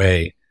pushed it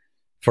away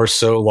for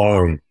so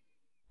long.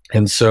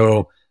 And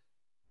so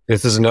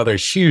this is another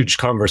huge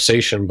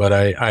conversation, but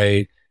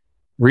I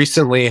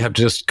recently have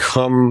just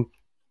come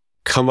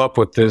up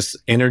with this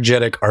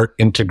energetic art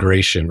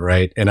integration,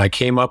 right? And I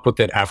came up with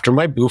it after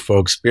my Bufo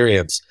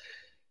experience,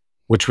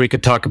 which we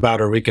could talk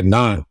about or we could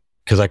not,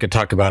 because I could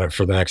talk about it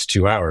for the next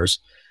 2 hours.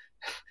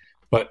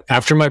 But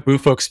after my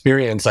Bufo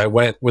experience, I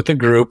went with a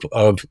group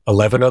of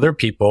 11 other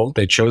people.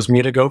 They chose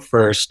me to go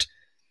first.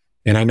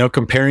 And I know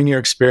comparing your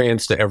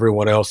experience to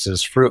everyone else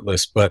is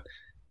fruitless, but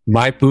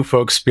my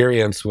Bufo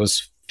experience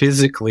was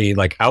physically,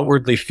 like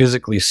outwardly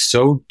physically,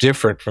 so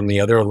different from the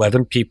other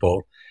 11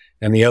 people.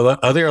 And the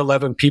other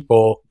 11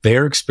 people,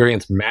 their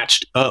experience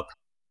matched up.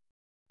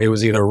 It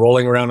was either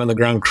rolling around on the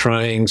ground,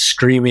 crying,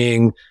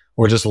 screaming,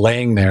 or just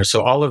laying there.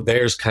 So all of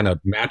theirs kind of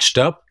matched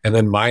up. And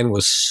then mine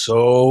was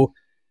so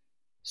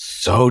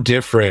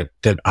different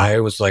that I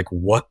was like,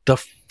 what the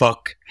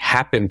fuck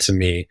happened to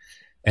me?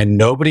 And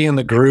nobody in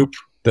the group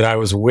that I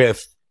was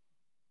with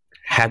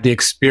had the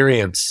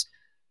experience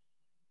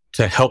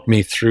to help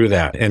me through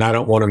that. And I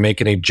don't want to make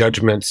any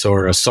judgments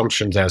or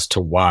assumptions as to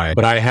why,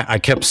 but I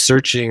kept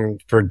searching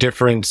for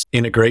different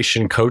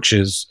integration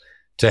coaches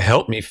to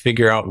help me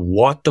figure out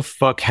what the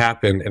fuck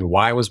happened and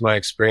why was my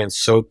experience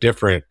so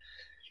different.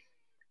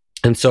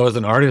 And so as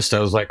an artist, I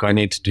was like, I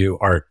need to do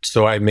art.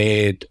 So I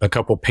made a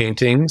couple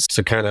paintings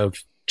to kind of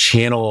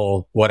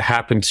channel what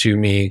happened to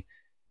me.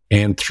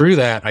 And through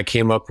that, I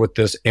came up with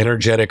this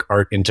energetic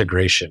art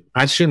integration.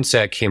 I shouldn't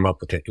say I came up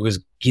with it. It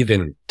was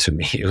given to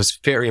me. It was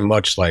very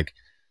much like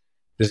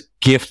this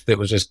gift that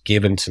was just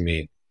given to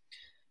me.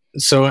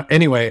 So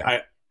anyway,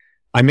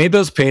 I made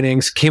those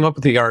paintings, came up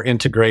with the art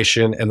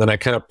integration, and then I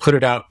kind of put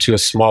it out to a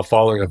small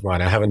following of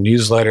mine. I have a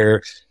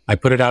newsletter. I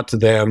put it out to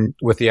them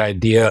with the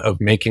idea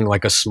of making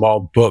like a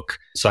small book.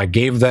 So I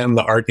gave them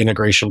the art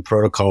integration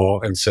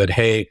protocol and said,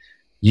 hey,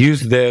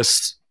 use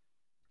this.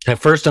 At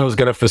first I was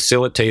going to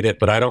facilitate it,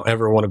 but I don't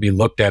ever want to be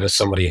looked at as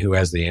somebody who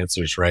has the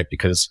answers, right?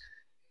 Because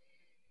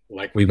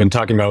like we've been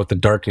talking about with the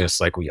darkness,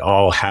 like we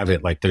all have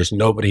it. Like there's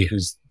nobody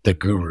who's the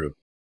guru.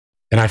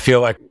 And I feel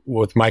like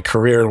with my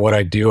career and what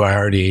I do, I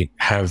already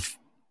have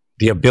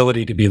the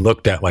ability to be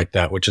looked at like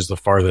that, which is the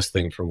farthest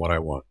thing from what I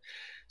want.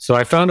 So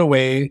I found a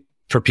way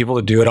for people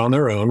to do it on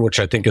their own, which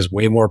I think is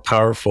way more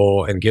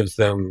powerful and gives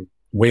them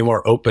way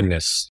more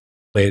openness.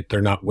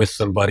 They're not with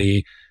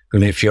somebody who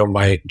they feel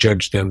might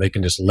judge them. They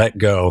can just let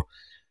go.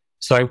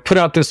 So I put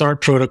out this art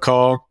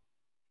protocol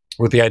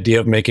with the idea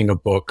of making a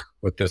book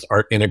with this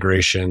art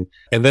integration.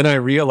 And then I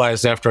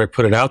realized after I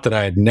put it out that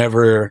I had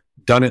never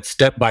done it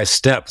step by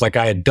step. Like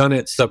I had done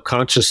it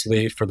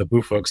subconsciously for the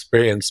Bufo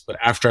experience, but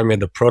after I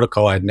made the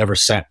protocol, I had never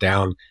sat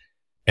down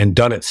and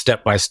done it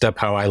step by step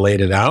how I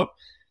laid it out.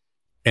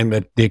 And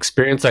the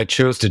experience I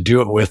chose to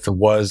do it with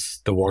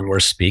was the one we're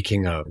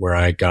speaking of, where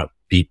I got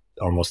beat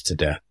almost to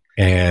death.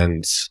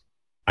 And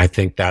I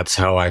think that's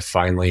how I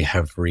finally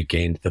have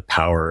regained the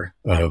power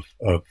of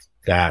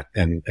that.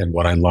 And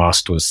what I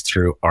lost was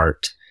through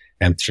art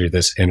and through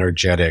this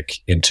energetic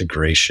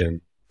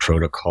integration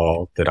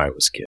protocol that I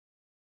was given.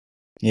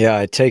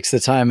 Yeah, it takes the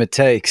time it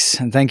takes.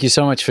 And thank you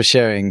so much for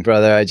sharing,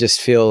 brother. I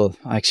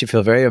actually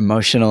feel very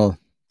emotional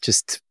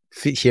just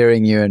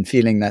hearing you and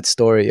feeling that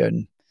story.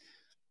 And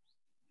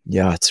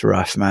yeah, it's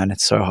rough, man.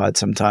 It's so hard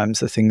sometimes,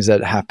 the things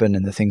that happen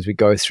and the things we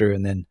go through.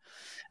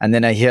 And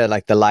then I hear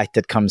like the light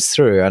that comes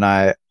through. And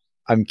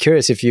I'm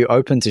curious if you're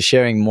open to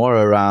sharing more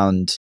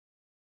around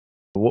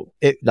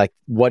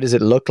what does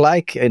it look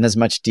like in as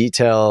much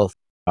detail?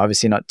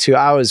 Obviously not 2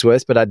 hours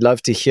worth, but I'd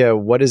love to hear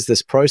what is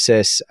this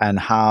process and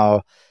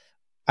how,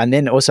 and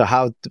then also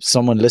how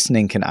someone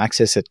listening can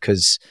access it.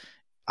 Because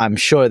I'm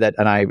sure that,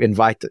 and I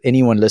invite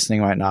anyone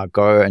listening right now,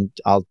 go and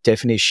I'll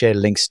definitely share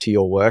links to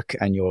your work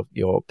and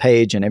your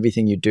page and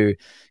everything you do,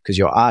 because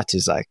your art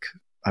is like,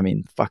 I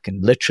mean,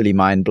 fucking literally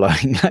mind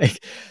blowing.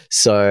 Like,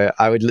 so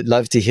I would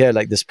love to hear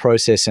like this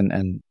process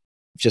and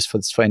just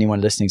for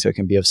anyone listening, so it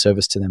can be of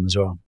service to them as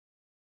well.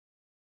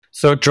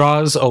 So it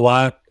draws a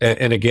lot.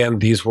 And again,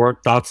 these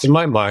weren't thoughts in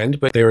my mind,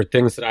 but they were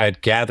things that I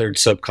had gathered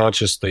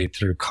subconsciously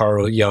through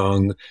Carl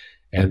Jung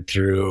and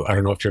through, I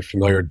don't know if you're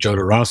familiar with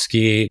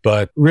Jodorowsky,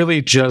 but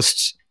really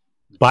just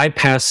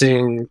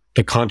bypassing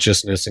the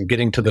consciousness and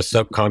getting to the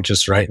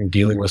subconscious, right? And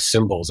dealing with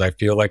symbols. I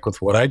feel like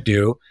with what I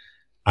do,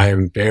 I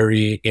am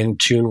very in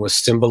tune with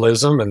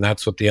symbolism, and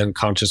that's what the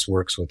unconscious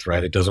works with,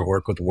 right? It doesn't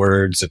work with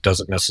words. It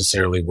doesn't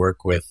necessarily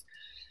work with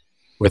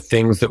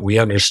things that we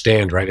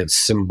understand, right? It's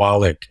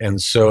symbolic.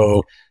 And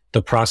so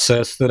the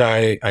process that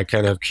I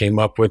kind of came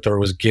up with or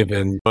was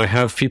given, I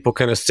have people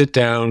kind of sit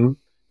down,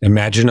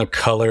 imagine a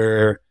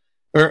color,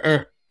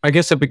 or I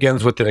guess it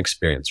begins with an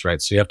experience,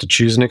 right? So you have to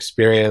choose an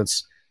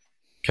experience,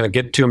 kind of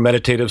get into a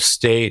meditative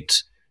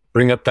state,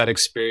 bring up that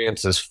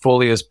experience as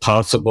fully as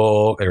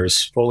possible or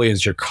as fully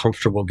as you're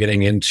comfortable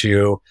getting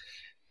into,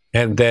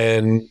 and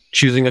then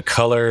choosing a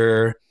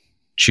color,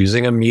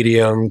 choosing a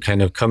medium,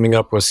 kind of coming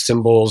up with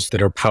symbols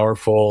that are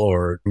powerful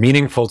or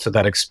meaningful to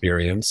that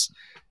experience.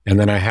 And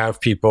then I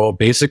have people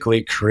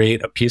basically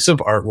create a piece of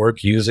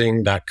artwork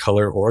using that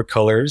color or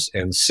colors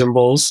and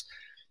symbols.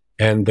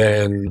 And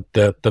then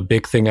the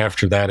big thing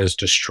after that is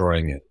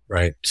destroying it,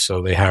 right?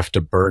 So they have to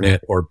burn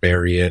it or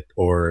bury it,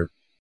 or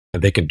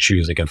they can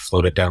choose, they can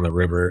float it down the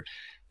river.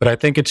 But I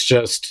think it's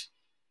just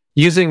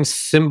using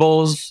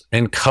symbols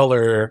and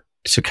color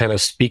to kind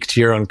of speak to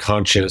your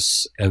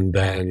unconscious and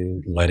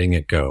then letting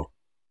it go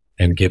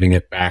and giving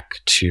it back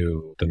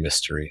to the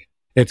mystery.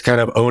 It's kind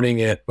of owning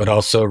it, but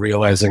also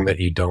realizing that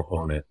you don't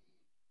own it.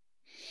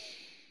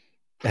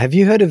 Have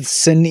you heard of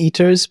sin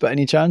eaters by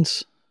any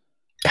chance?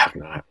 I have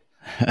not.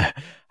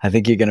 I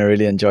think you're going to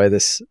really enjoy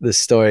this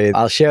story.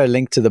 I'll share a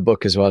link to the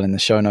book as well in the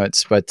show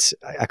notes, but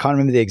I can't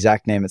remember the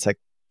exact name. It's like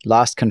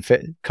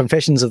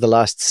Confessions of the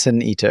Last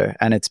Sin Eater.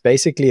 And it's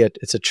basically,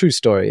 it's a true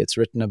story. It's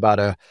written about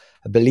I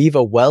believe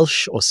a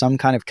Welsh or some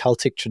kind of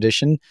Celtic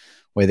tradition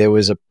where there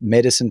was a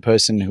medicine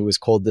person who was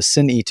called the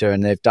Sin Eater,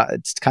 and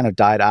it's kind of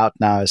died out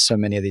now, as so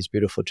many of these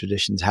beautiful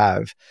traditions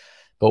have.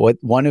 But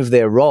one of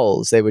their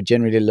roles, they would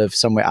generally live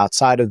somewhere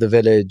outside of the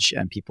village,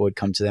 and people would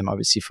come to them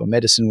obviously for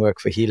medicine work,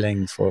 for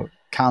healing, for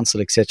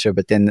counsel, etc.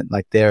 But then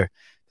like their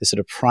sort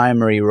of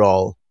primary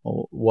role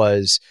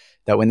was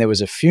that when there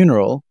was a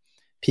funeral,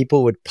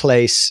 people would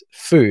place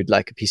food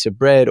like a piece of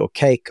bread or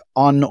cake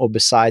on or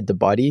beside the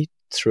body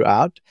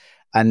throughout.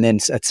 And then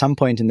at some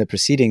point in the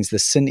proceedings, the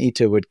sin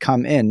eater would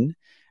come in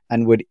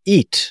and would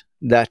eat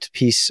that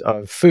piece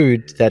of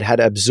food that had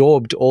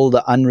absorbed all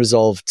the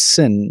unresolved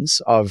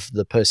sins of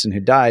the person who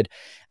died.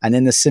 And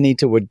then the sin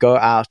eater would go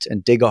out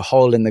and dig a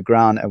hole in the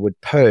ground and would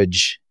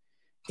purge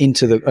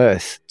into the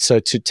earth. So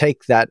to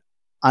take that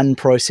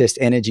unprocessed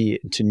energy,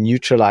 to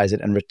neutralize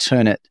it and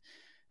return it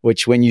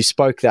which when you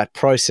spoke that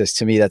process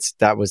to me,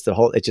 that was the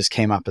whole, it just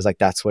came up as like,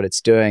 that's what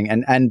it's doing.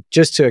 And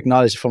just to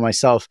acknowledge for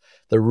myself,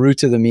 the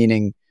root of the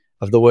meaning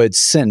of the word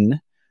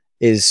sin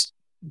is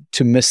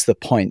to miss the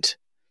point.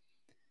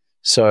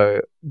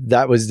 So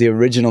that was the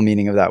original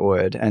meaning of that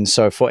word. And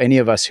so for any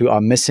of us who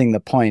are missing the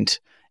point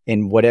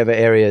in whatever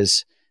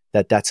areas,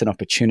 that's an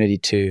opportunity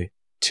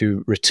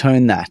to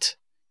return that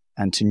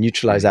and to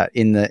neutralize that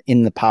in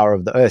the power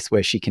of the earth,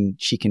 where she can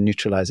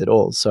neutralize it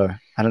all. So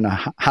I don't know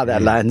how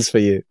that lands for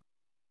you.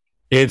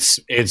 It's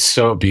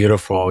so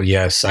beautiful.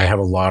 Yes, I have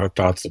a lot of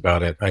thoughts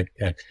about it.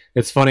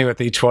 It's funny with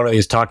each one of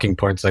these talking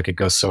points, like it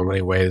goes so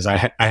many ways. I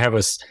have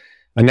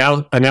a now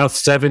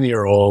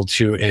 7-year-old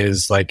who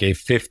is like a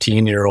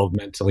 15-year-old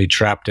mentally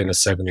trapped in a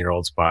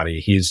 7-year-old's body.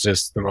 He's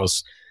just the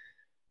most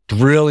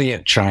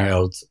brilliant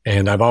child.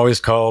 And I've always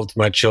called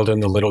my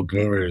children the little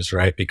gurus,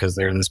 right? Because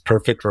they're this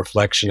perfect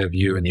reflection of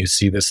you, and you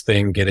see this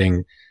thing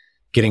getting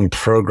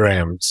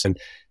programmed. And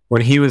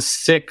when he was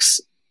 6,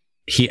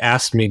 he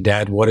asked me,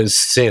 Dad, what is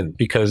sin?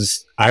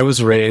 Because I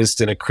was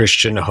raised in a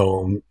Christian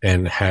home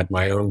and had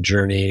my own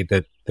journey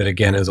that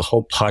again is a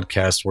whole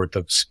podcast worth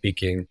of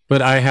speaking.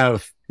 But I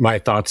have my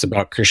thoughts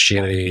about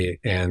Christianity,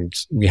 and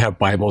we have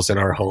Bibles in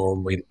our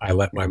home. I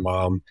let my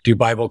mom do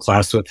Bible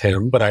class with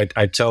him, but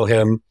I tell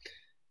him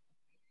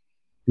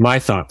my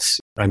thoughts.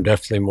 I'm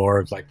definitely more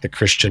of like the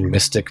Christian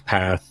mystic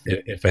path,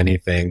 if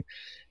anything.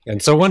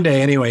 And so one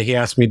day anyway, he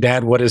asked me,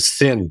 Dad, what is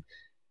sin?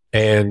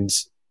 And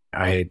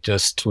I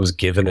just was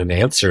given an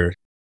answer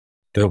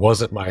that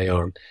wasn't my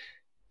own.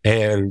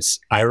 And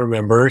I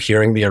remember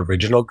hearing the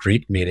original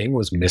Greek meaning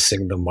was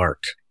missing the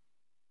mark.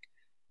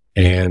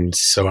 And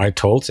so I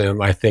told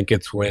him, I think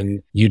it's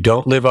when you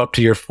don't live up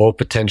to your full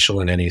potential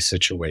in any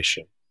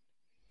situation.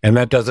 And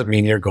that doesn't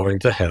mean you're going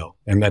to hell.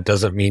 And that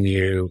doesn't mean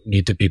you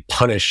need to be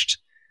punished.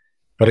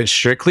 But it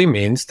strictly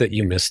means that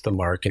you missed the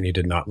mark and you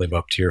did not live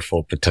up to your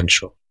full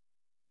potential.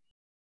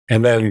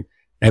 And then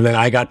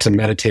I got to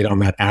meditate on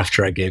that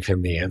after I gave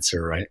him the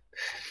answer, right?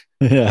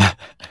 Yeah.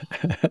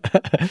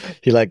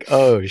 You're like,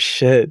 oh,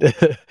 shit.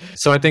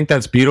 So I think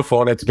that's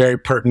beautiful, and it's very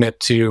pertinent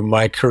to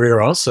my career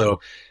also,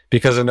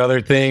 because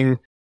another thing,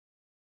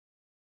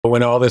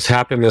 when all this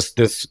happened,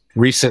 this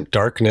recent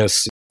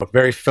darkness, it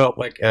very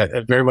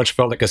much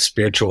felt like a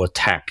spiritual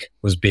attack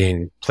was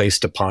being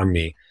placed upon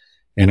me.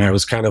 And I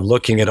was kind of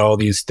looking at all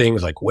these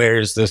things like,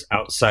 where's this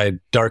outside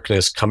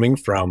darkness coming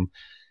from?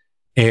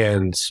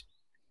 And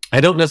I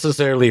don't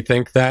necessarily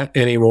think that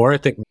anymore. I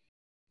think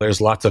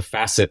there's lots of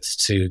facets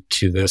to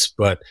this,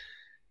 but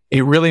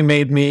it really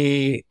made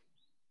me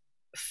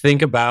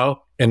think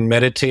about and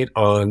meditate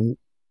on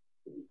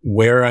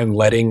where I'm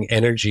letting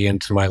energy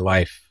into my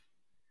life.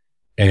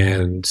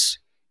 And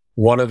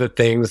one of the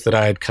things that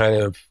I had kind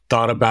of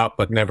thought about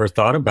but never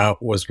thought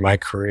about was my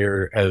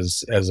career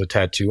as a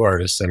tattoo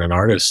artist and an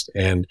artist.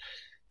 And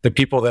the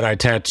people that I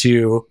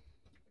tattoo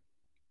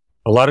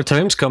a lot of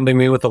times come to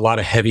me with a lot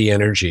of heavy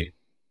energy.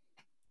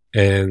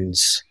 And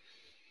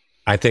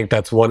I think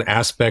that's one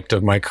aspect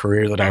of my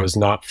career that I was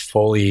not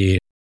fully,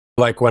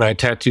 like when I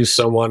tattoo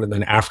someone and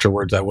then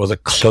afterwards I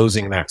wasn't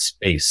closing that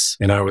space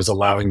and I was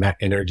allowing that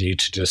energy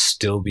to just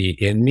still be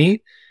in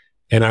me.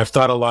 And I've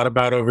thought a lot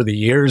about over the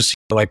years,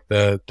 like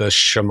the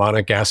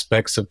shamanic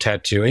aspects of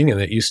tattooing, and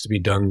it used to be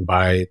done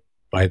by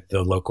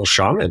the local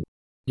shaman.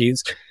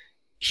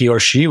 He or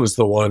she was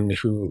the one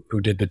who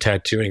did the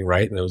tattooing,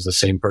 right? And it was the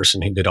same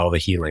person who did all the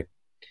healing.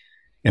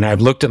 And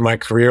I've looked at my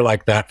career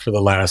like that for the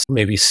last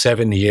maybe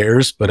 7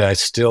 years, but I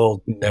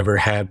still never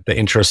had the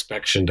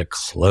introspection to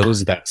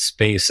close that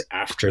space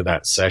after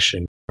that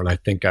session. And I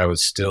think I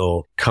was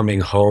still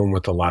coming home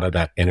with a lot of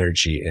that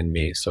energy in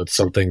me. So it's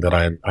something that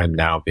I'm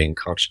now being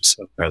conscious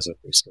of as of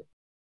recently.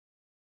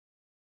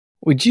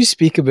 Would you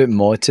speak a bit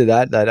more to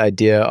that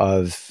idea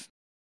of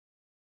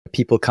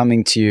people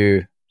coming to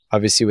you,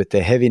 obviously with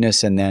their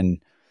heaviness, and then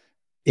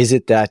is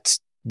it that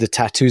the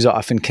tattoos are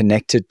often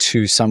connected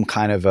to some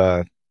kind of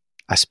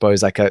I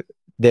suppose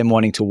them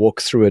wanting to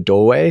walk through a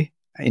doorway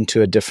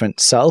into a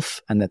different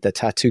self, and that the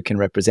tattoo can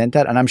represent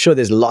that? And I'm sure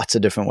there's lots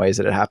of different ways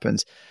that it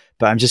happens,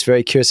 but I'm just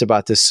very curious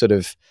about this sort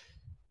of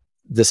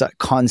this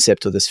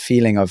concept or this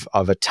feeling of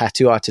a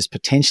tattoo artist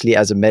potentially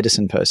as a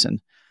medicine person,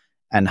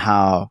 and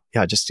how,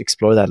 just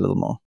explore that a little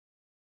more.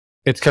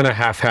 It's kind of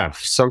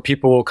half-half. Some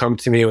people will come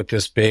to me with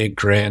this big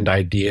grand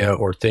idea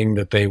or thing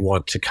that they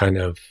want to kind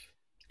of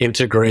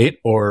integrate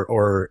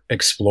or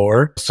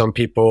explore. Some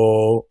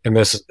people, and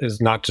this is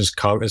not just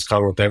it's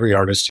common with every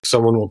artist,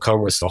 someone will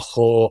come with a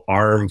whole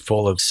arm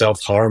full of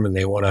self-harm and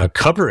they want to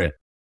cover it.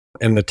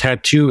 And the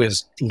tattoo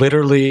is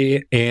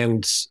literally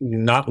and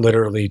not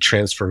literally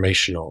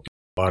transformational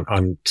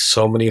on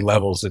so many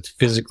levels. It's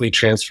physically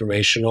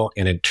transformational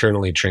and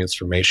internally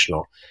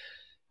transformational.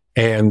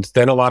 And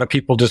then a lot of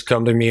people just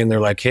come to me and they're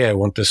like, hey, I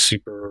want this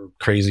super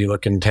crazy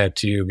looking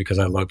tattoo because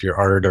I love your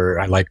art, or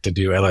I like to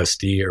do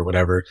LSD or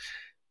whatever.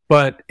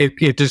 But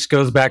it just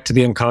goes back to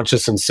the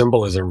unconscious and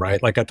symbolism,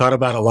 right? Like I thought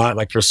about a lot,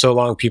 like for so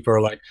long, people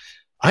are like,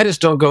 I just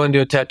don't go into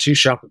a tattoo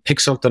shop and pick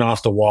something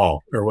off the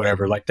wall or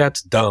whatever. Like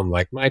that's dumb.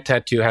 Like my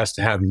tattoo has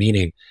to have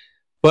meaning.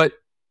 But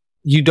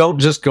you don't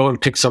just go and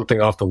pick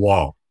something off the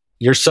wall.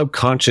 Your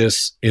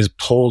subconscious is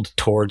pulled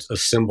towards a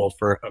symbol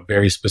for a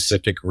very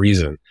specific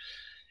reason.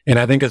 And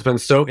I think it's been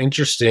so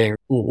interesting,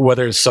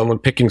 whether it's someone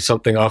picking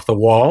something off the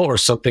wall or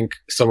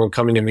someone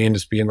coming to me and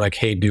just being like,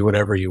 hey, do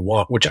whatever you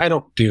want, which I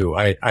don't do.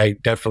 I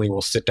definitely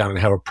will sit down and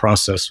have a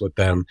process with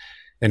them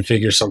and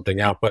figure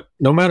something out. But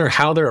no matter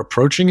how they're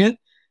approaching it,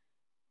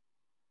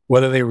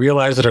 whether they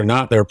realize it or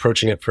not, they're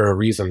approaching it for a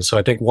reason. So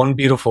I think one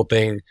beautiful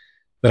thing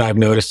that I've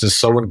noticed is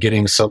someone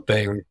getting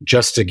something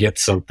just to get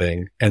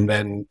something, and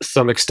then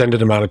some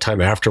extended amount of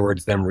time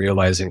afterwards, them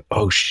realizing,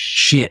 oh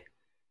shit,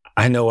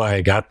 I know why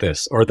I got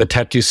this, or the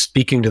tattoo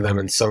speaking to them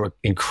in some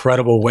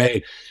incredible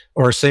way.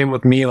 Or same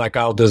with me, like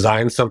I'll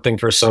design something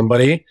for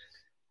somebody,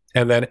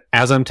 and then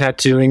as I'm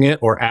tattooing it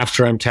or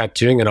after I'm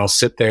tattooing it, I'll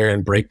sit there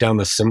and break down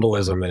the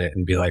symbolism in it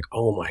and be like,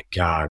 oh my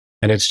God.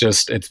 And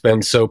it's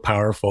been so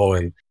powerful.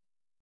 And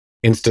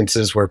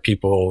instances where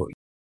people,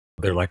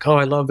 they're like, oh,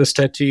 I love this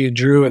tattoo you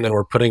drew. And then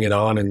we're putting it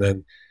on, and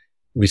then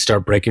we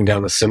start breaking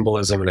down the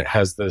symbolism, and it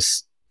has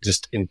this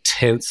just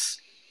intense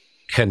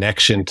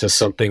connection to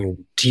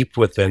something deep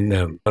within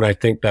them. And I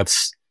think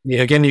that's,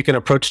 again, you can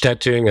approach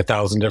tattooing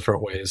 1,000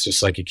 different ways,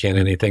 just like you can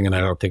anything. And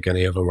I don't think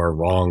any of them are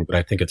wrong, but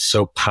I think it's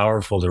so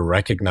powerful to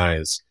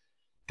recognize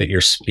that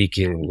you're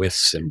speaking with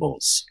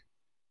symbols.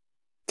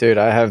 Dude,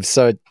 I have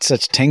such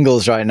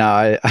tingles right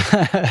now.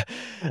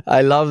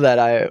 I love that.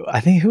 I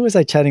think, who was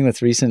I chatting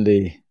with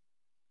recently?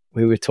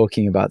 We were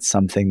talking about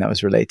something that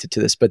was related to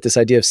this, but this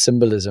idea of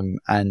symbolism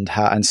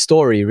and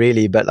story,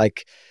 really. But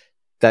like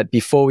that,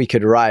 before we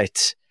could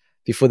write,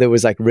 before there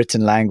was like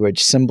written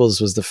language,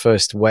 symbols was the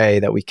first way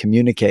that we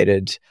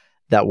communicated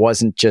that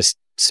wasn't just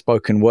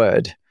spoken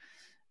word.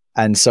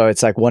 And so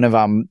it's like one of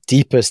our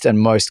deepest and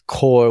most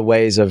core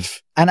ways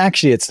of, and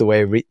actually it's the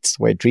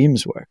way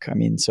dreams work. I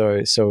mean,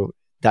 so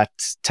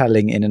that's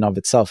telling in and of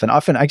itself. And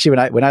often actually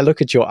when I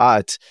look at your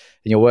art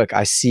and your work,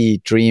 I see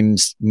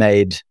dreams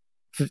made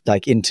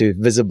like into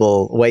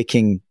visible,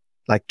 waking,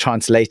 like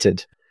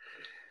translated.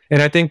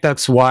 And I think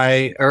that's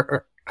why,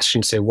 or I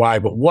shouldn't say why,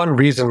 but one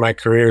reason my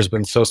career has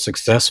been so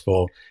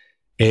successful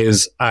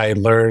is I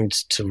learned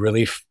to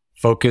really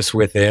focus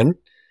within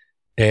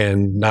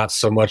and not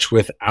so much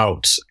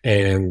without.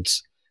 And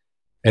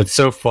it's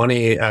so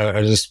funny. I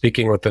was just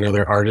speaking with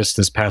another artist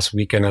this past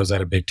weekend. I was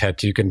at a big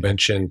tattoo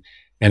convention,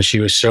 and she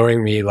was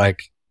showing me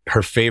like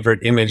her favorite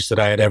image that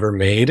I had ever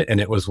made. And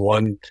it was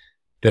one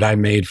that I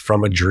made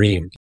from a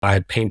dream. I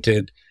had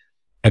painted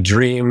a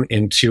dream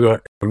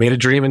made a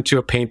dream into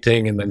a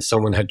painting, and then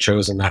someone had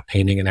chosen that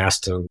painting and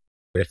asked them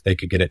if they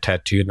could get it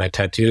tattooed, and I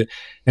tattooed it.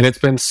 And it's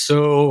been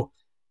so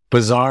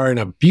bizarre in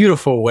a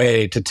beautiful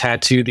way to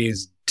tattoo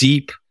these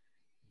deep,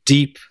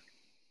 deep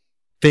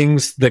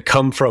things that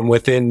come from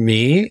within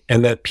me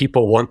and that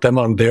people want them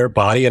on their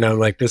body. And I'm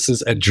like, this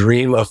is a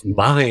dream of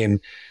mine.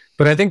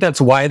 But I think that's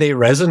why they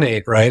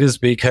resonate, right? Is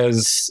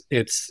because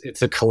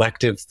it's a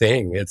collective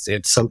thing.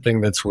 It's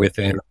something that's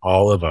within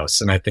all of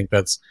us. And I think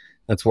that's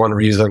one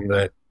reason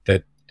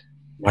that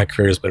my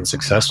career has been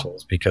successful,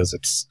 is because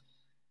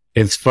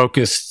it's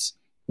focused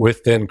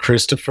within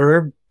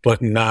Christopher,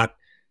 but not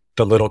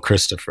the little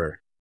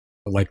Christopher,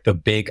 like the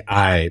big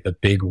I, the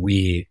big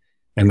we.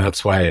 And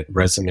that's why it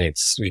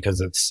resonates,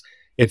 because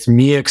it's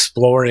me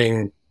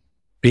exploring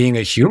being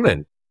a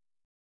human.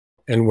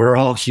 And we're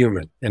all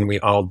human, and we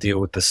all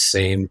deal with the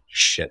same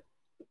shit.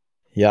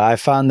 Yeah, I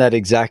found that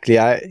exactly.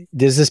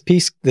 There's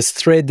this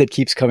thread that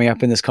keeps coming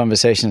up in this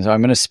conversation, so I'm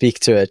going to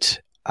speak to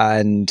it,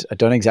 and I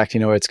don't exactly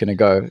know where it's going to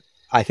go.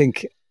 I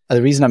think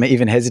the reason I'm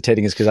even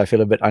hesitating is because I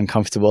feel a bit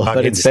uncomfortable.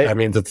 That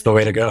means it's the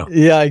way to go.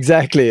 Yeah,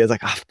 exactly. It's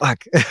like,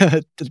 fuck,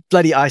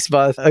 bloody ice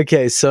bath.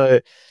 Okay,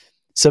 so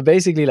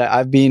basically, like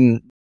I've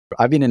been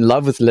in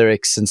love with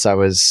lyrics since I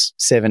was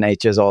 7,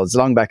 8 years old, as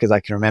long back as I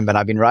can remember. And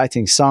I've been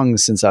writing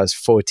songs since I was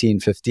 14,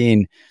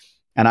 15.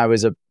 And I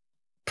was a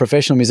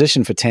professional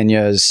musician for 10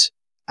 years,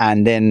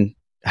 and then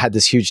had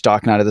this huge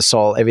dark night of the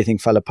soul. Everything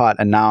fell apart.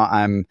 And now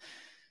I'm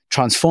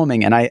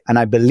transforming. And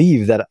I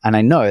believe that, and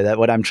I know that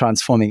what I'm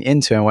transforming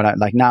into, and what I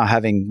like now,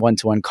 having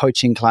one-to-one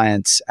coaching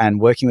clients and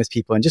working with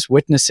people and just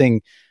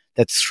witnessing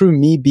that through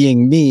me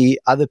being me,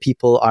 other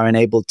people are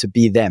enabled to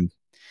be them.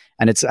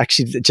 And it's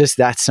actually just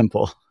that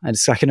simple. And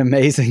it's like an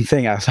amazing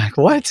thing. I was like,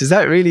 what? Is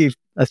that really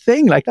a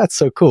thing? Like, that's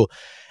so cool.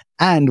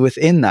 And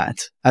within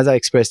that, as I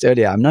expressed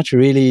earlier, I'm not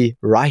really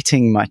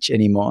writing much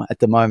anymore at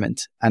the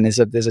moment. And there's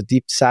a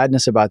deep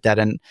sadness about that.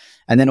 And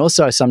then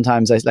also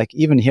sometimes I like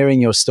even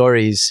hearing your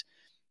stories,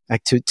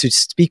 like to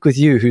speak with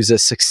you, who's a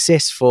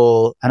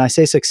successful, and I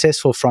say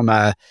successful from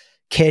a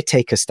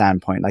caretaker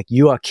standpoint, like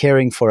you are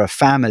caring for a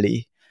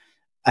family,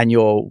 and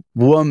your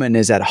woman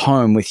is at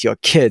home with your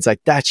kids.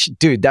 Like that,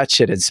 dude, that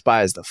shit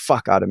inspires the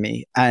fuck out of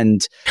me.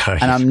 And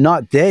I'm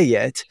not there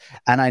yet.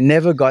 And I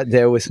never got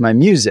there with my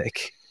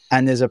music.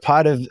 And there's a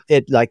part of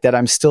it like that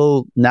I'm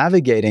still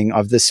navigating,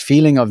 of this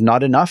feeling of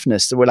not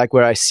enoughness,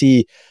 where I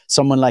see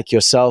someone like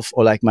yourself,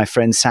 or like my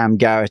friend Sam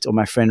Garrett, or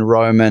my friend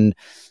Roman,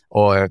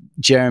 or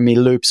Jeremy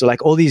Loops, or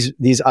like all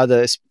these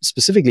other,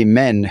 specifically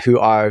men, who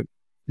are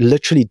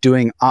literally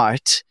doing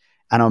art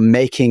and are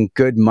making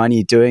good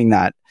money doing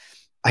that,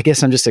 I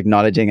guess I'm just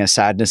acknowledging a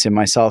sadness in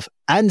myself.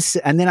 And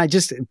then I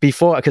just,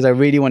 because I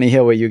really want to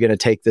hear where you're going to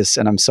take this,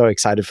 and I'm so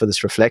excited for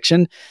this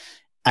reflection.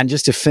 And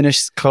just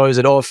to close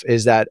it off,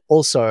 is that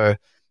also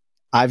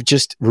I've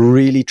just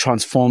really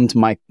transformed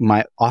my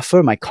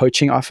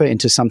coaching offer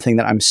into something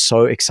that I'm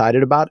so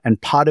excited about.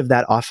 And part of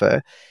that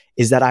offer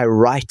is that I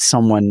write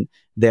someone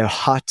their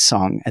heart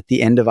song at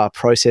the end of our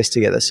process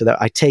together, so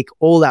that I take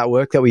all that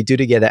work that we do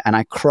together and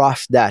I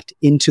craft that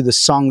into the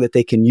song that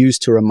they can use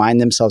to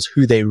remind themselves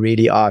who they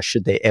really are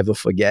should they ever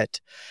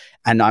forget.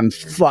 And I'm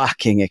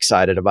fucking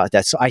excited about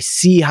that. So I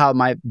see how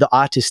the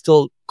art is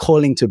still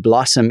calling to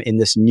blossom in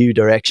this new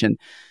direction.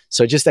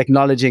 So just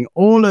acknowledging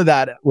all of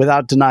that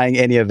without denying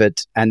any of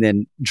it, and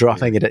then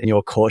dropping it in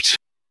your court.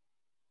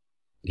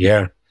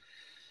 Yeah.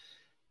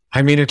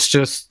 I mean, it's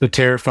just the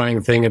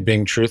terrifying thing of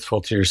being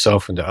truthful to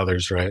yourself and to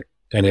others, right?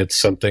 And it's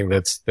something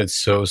that's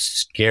so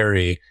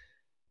scary,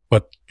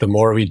 but the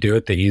more we do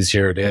it, the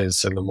easier it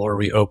is. And the more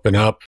we open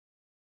up,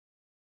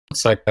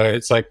 it's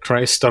like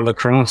Christ on the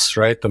cross,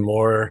 right? The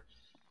more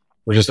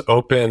we're just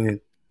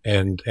open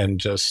and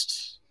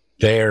just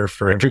there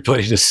for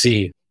everybody to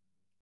see.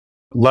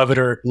 Love it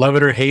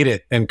or hate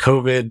it. And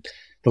COVID,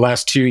 the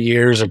last 2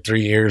 years or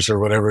 3 years or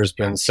whatever, has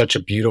been such a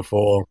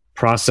beautiful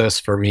process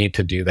for me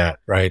to do that,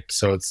 right?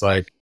 So it's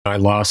like I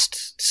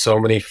lost so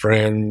many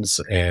friends,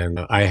 and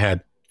I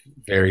had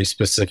very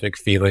specific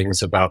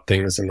feelings about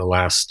things in the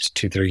last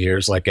 2-3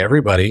 years, like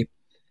everybody.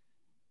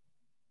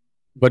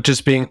 But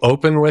just being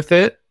open with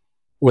it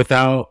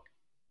without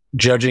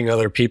judging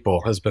other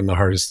people has been the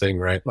hardest thing,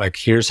 right? Like,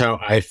 here's how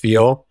I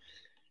feel,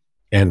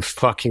 and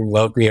fucking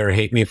love me or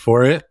hate me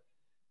for it.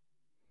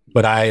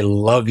 But I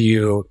love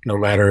you no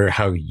matter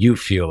how you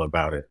feel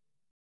about it.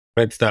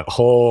 It's that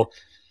whole,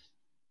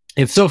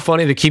 it's so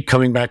funny to keep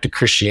coming back to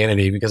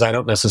Christianity, because I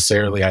don't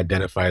necessarily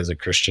identify as a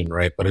Christian,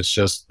 right? But it's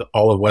just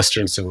all of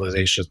Western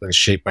civilization has been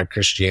shaped by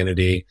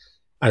Christianity.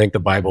 I think the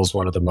Bible is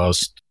one of the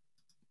most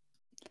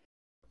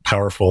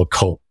powerful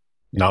occult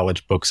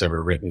knowledge books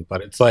ever written.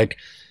 But it's like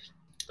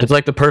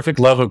the perfect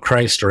love of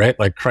Christ, right?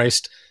 Like,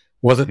 Christ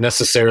wasn't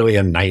necessarily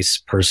a nice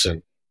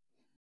person.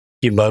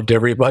 He loved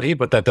everybody,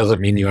 but that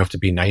doesn't mean you have to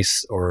be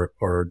nice or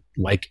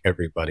like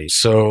everybody.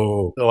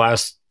 So the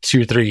last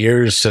 2-3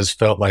 years has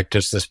felt like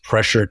just this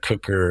pressure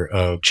cooker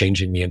of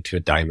changing me into a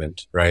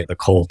diamond, right? The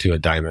coal to a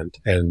diamond.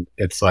 And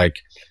it's like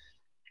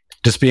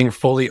just being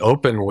fully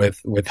open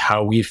with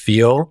how we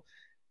feel,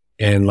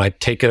 and like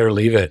take it or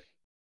leave it.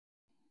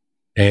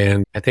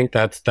 And I think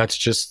that's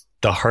just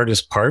the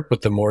hardest part,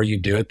 but the more you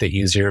do it, the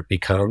easier it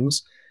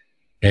becomes.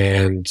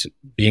 And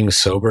being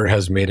sober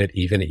has made it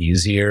even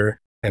easier,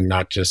 and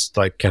not just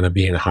like kind of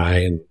being high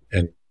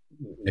and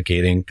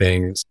negating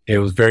things. It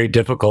was very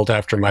difficult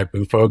after my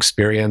Bufo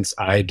experience.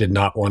 I did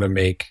not want to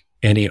make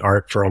any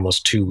art for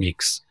almost 2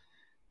 weeks.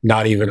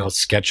 Not even a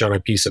sketch on a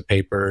piece of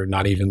paper,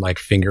 not even like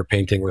finger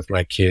painting with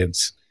my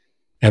kids.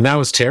 And that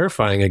was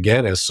terrifying,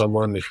 again, as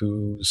someone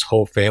whose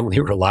whole family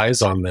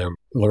relies on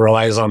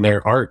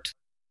their art.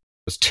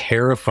 It was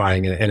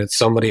terrifying. And it's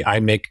somebody, I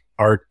make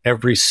art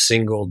every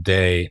single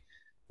day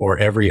or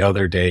every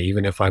other day,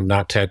 even if I'm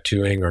not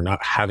tattooing or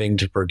not having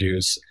to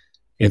produce.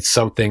 It's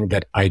something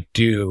that I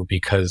do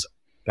because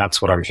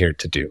that's what I'm here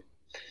to do.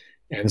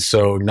 And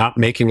so not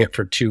making it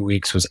for 2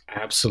 weeks was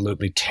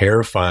absolutely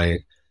terrifying.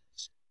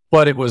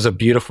 But it was a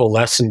beautiful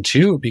lesson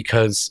too,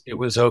 because it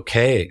was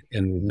okay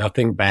and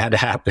nothing bad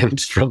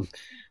happened from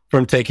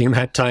taking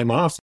that time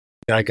off.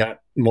 I got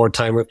more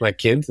time with my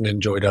kids and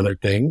enjoyed other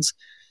things.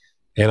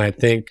 And I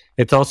think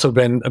it's also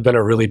been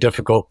a really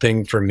difficult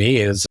thing for me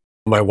is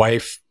my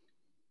wife,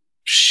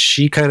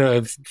 she kind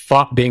of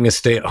fought being a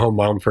stay-at-home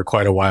mom for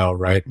quite a while,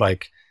 right?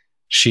 Like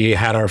we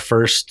had our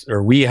first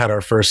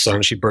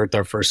son, she birthed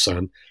our first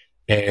son,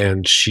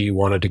 and she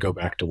wanted to go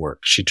back to work.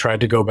 She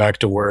tried to go back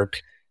to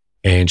work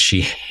and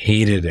she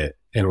hated it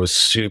and was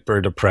super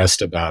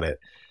depressed about it.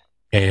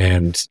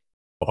 And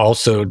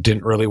also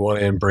didn't really want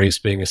to embrace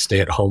being a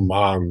stay-at-home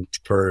mom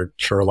for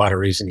a lot of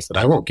reasons that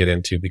I won't get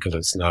into because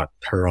it's not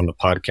her on the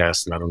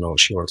podcast and I don't know what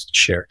she wants to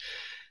share.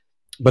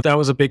 But that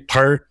was a big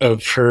part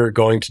of her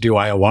going to do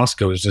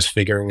ayahuasca, was just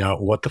figuring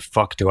out what the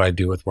fuck do I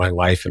do with my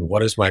life and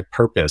what is my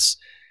purpose.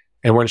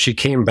 And when she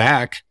came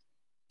back,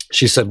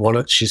 she said,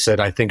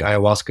 I think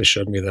ayahuasca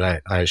showed me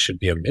that I should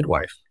be a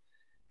midwife.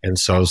 And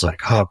so I was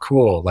like, oh,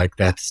 cool. Like,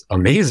 that's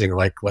amazing.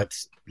 Like,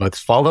 let's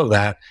follow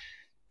that.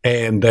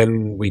 And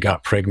then we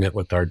got pregnant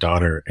with our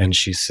daughter, and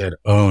she said,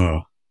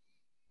 oh,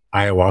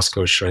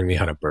 ayahuasca is showing me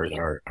how to birth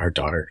our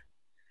daughter.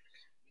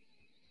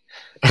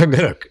 I'm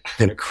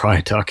gonna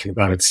cry talking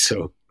about it.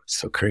 So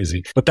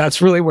crazy. But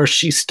that's really where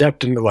she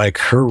stepped into like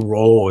her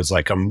role as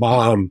like a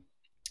mom,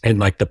 and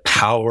like the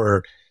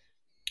power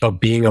of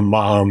being a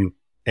mom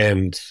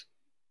and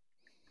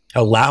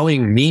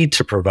allowing me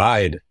to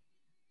provide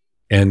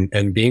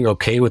and being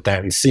okay with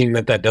that, and seeing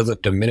that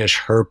doesn't diminish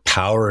her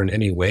power in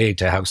any way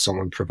to have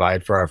someone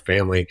provide for our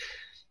family,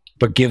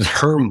 but gives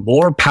her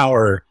more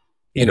power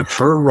in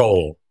her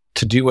role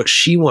to do what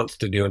she wants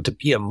to do and to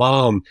be a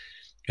mom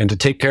and to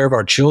take care of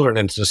our children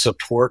and to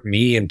support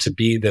me and to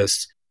be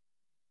this.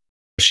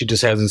 She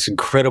just has this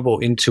incredible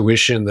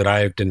intuition that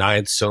I've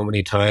denied so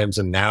many times.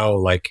 And now,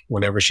 like,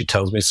 whenever she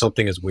tells me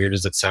something as weird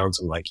as it sounds,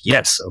 I'm like,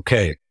 yes,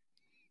 okay.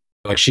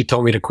 Like, she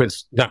told me to quit,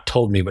 not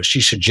told me, but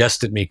she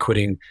suggested me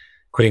quitting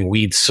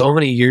weed so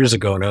many years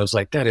ago. And I was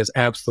like, that is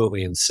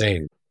absolutely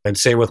insane. And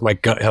same with my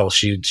gut health.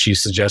 She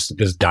suggested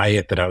this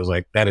diet that I was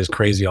like, that is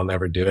crazy. I'll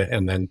never do it.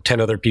 And then 10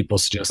 other people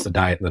suggest the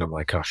diet. And then I'm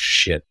like, oh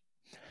shit.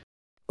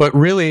 But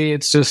really,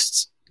 it's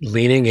just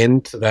leaning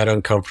into that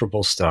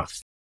uncomfortable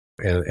stuff.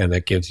 And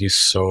that gives you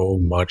so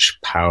much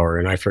power.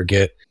 And I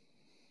forget.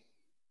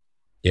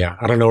 Yeah,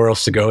 I don't know where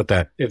else to go with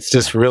that. It's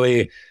just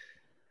really,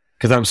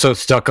 because I'm so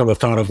stuck on the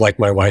thought of like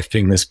my wife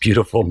being this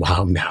beautiful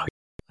mom now.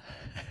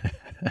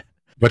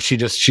 But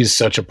she's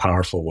such a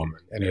powerful woman.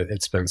 And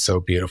it's been so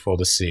beautiful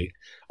to see.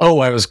 Oh,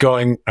 I was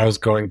going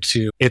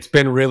to, it's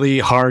been really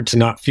hard to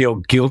not feel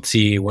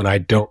guilty when I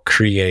don't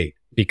create,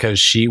 because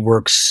she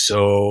works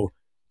so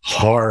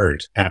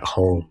hard at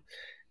home.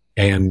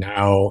 And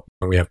now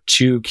we have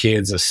 2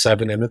 kids, a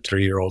 7 and a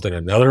 3-year-old, and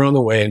another on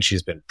the way, and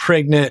she's been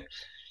pregnant.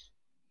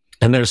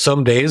 And there's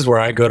some days where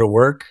I go to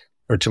work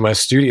or to my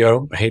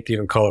studio. I hate to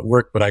even call it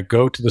work, but I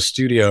go to the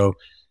studio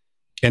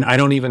and I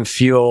don't even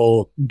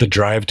feel the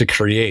drive to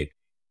create.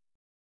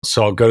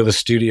 So I'll go to the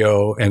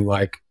studio and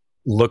like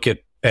look at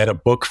a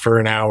book for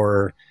an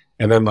hour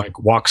and then like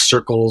walk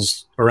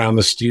circles around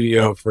the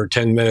studio for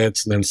 10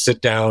 minutes and then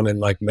sit down and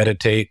like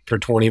meditate for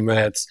 20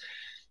 minutes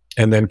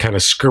and then kind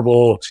of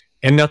scribble.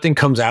 And nothing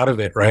comes out of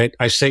it, right?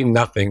 I say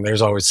nothing.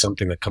 There's always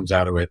something that comes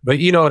out of it. But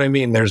you know what I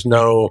mean? There's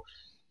no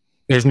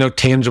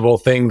tangible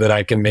thing that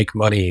I can make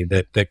money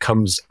that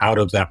comes out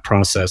of that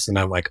process. And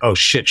I'm like, oh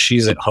shit,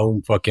 she's at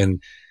home fucking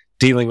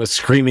dealing with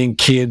screaming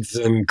kids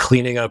and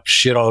cleaning up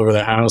shit all over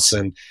the house.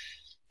 And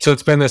so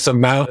it's been this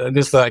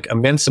like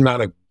immense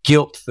amount of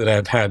guilt that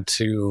I've had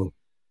to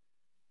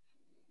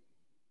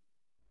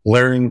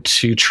learn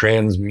to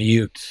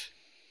transmute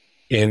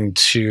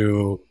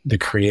into the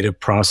creative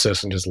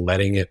process and just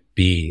letting it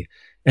be.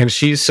 And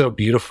she's so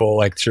beautiful,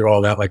 like through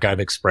all that, like I've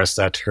expressed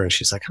that to her and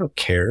she's like, I don't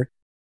care.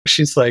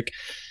 She's like,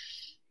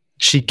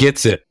 she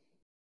gets it,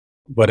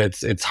 but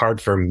it's hard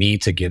for me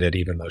to get it,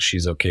 even though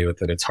she's okay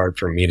with it. It's hard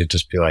for me to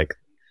just be like,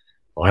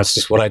 well, that's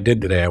just what I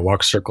did today. I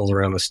walked circles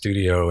around the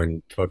studio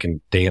and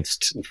fucking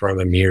danced in front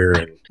of the mirror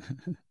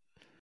and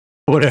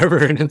whatever.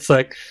 And it's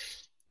like,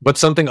 but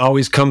something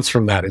always comes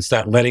from that. It's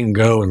that letting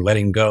go and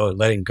letting go and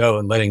letting go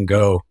and letting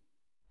go.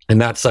 And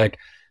that's like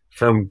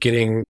from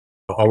getting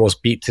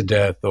almost beat to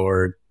death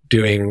or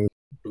doing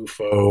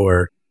bufo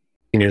or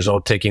 10 years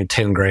old taking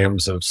 10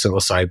 grams of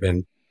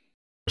psilocybin.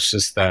 It's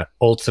just that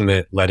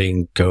ultimate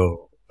letting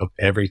go of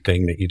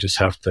everything that you just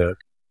have to,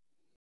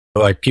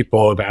 like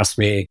people have asked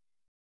me,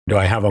 do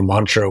I have a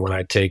mantra when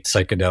I take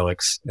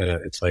psychedelics?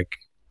 It's like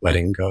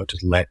letting go,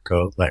 just let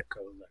go, let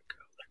go, let go,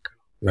 let go.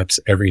 And that's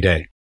every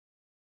day.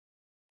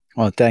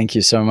 Well, thank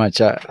you so much.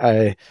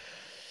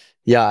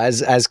 Yeah,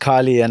 as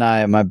Carly and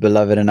I, my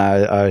beloved and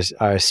I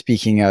are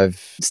speaking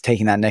of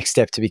taking that next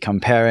step to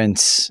become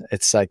parents,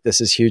 it's like,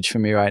 this is huge for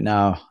me right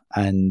now.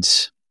 And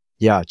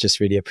yeah, just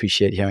really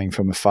appreciate hearing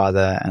from a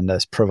father and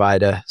as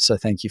provider. So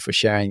thank you for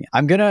sharing.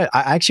 I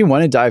actually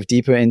want to dive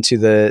deeper into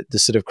the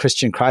sort of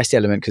Christian Christ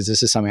element, because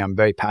this is something I'm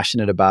very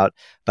passionate about,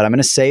 but I'm going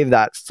to save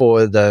that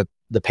for the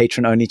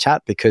patron only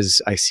chat,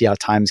 because I see our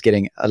time's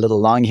getting a little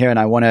long here. And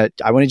I want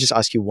to just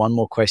ask you one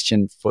more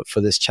question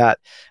for this chat.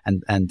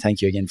 And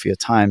thank you again for your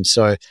time.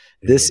 So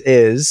this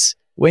is,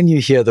 when you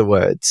hear the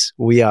words,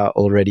 we are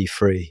already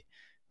free,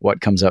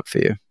 what comes up for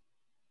you?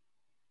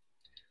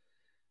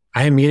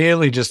 I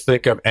immediately just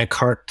think of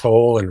Eckhart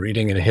Tolle and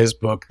reading in his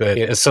book that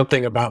it's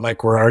something about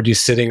like we're already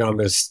sitting on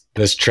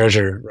this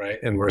treasure, right?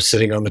 And we're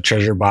sitting on the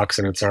treasure box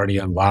and it's already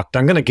unlocked.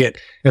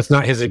 It's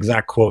not his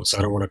exact quote, so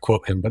I don't want to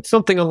quote him, but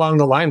something along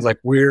the lines like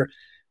we're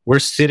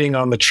sitting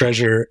on the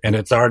treasure and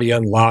it's already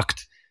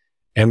unlocked.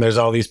 And there's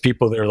all these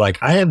people that are like,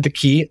 I have the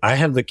key, I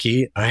have the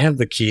key, I have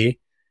the key,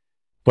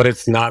 but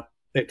it's not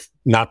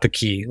the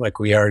key. Like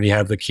we already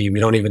have the key. We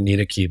don't even need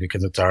a key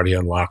because it's already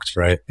unlocked,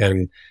 right?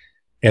 And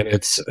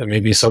it's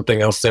maybe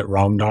something else that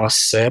Ram Dass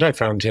said. I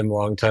found him a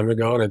long time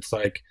ago. And it's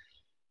like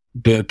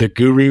the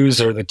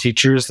gurus or the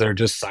teachers, they're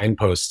just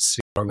signposts.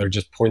 And they're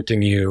just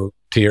pointing you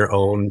to your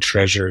own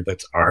treasure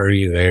that's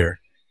already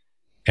there.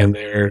 And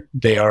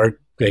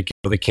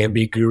they can't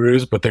be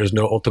gurus, but there's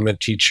no ultimate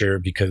teacher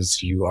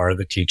because you are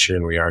the teacher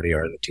and we already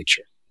are the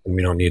teacher. And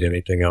we don't need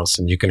anything else.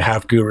 And you can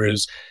have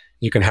gurus,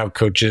 you can have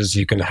coaches,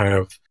 you can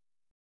have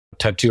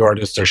tattoo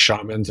artists or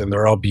shamans, and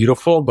they're all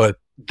beautiful, but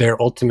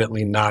they're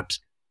ultimately not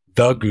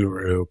the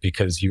guru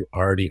because you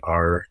already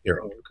are your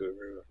own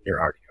guru. You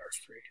already are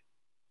free.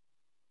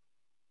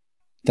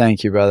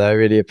 Thank you, brother. I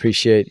really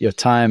appreciate your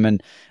time.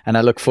 And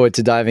I look forward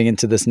to diving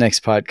into this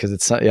next part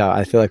because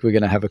I feel like we're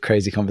going to have a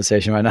crazy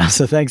conversation right now.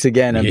 So thanks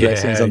again and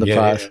blessings on the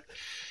path. Yeah.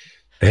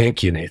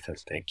 Thank you, Nathan.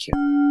 Thank you.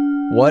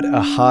 What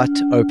a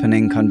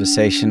heart-opening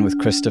conversation with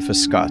Christopher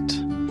Scott.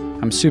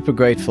 I'm super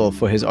grateful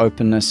for his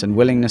openness and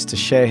willingness to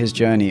share his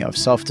journey of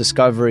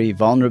self-discovery,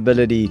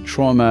 vulnerability,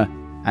 trauma,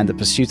 and the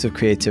pursuit of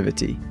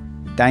creativity.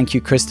 Thank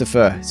you,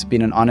 Christopher. It's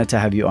been an honor to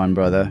have you on,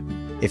 brother.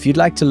 If you'd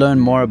like to learn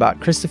more about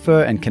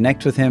Christopher and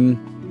connect with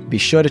him, be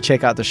sure to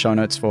check out the show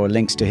notes for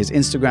links to his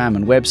Instagram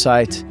and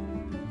website.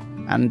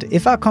 And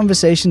if our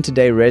conversation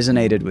today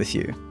resonated with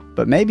you,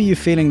 but maybe you're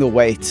feeling the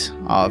weight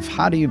of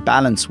how do you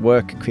balance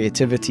work,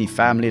 creativity,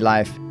 family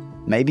life,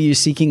 maybe you're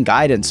seeking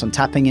guidance on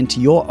tapping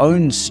into your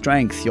own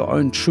strength, your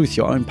own truth,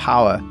 your own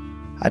power,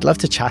 I'd love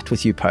to chat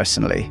with you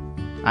personally.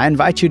 I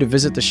invite you to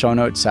visit the show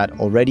notes at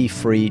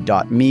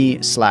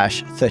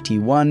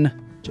alreadyfree.me/31,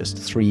 just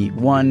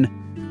 31,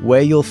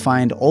 where you'll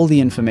find all the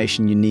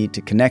information you need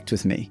to connect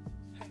with me.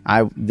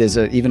 There's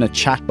even a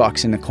chat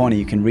box in the corner.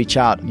 You can reach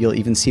out. You'll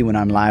even see when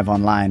I'm live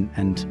online,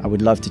 and I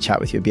would love to chat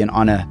with you. It'd be an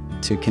honor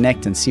to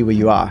connect and see where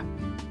you are.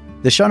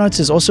 The show notes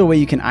is also where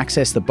you can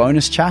access the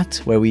bonus chat,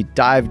 where we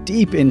dive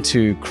deep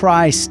into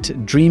Christ,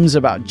 dreams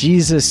about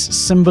Jesus,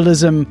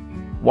 symbolism,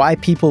 why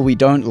people we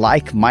don't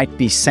like might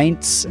be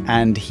saints,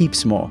 and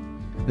heaps more.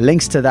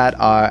 Links to that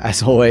are,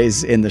 as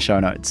always, in the show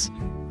notes.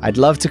 I'd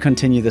love to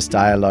continue this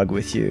dialogue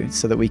with you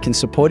so that we can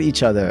support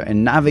each other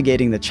in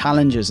navigating the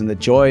challenges and the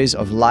joys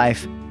of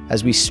life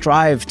as we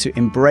strive to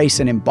embrace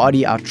and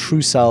embody our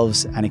true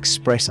selves and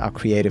express our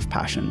creative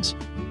passions.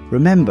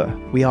 Remember,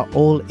 we are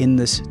all in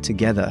this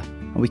together,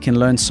 and we can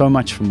learn so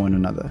much from one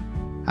another.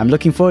 I'm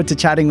looking forward to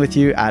chatting with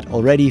you at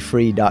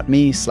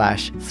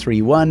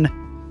alreadyfree.me/31.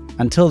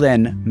 Until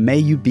then, may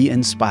you be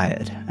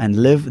inspired and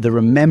live the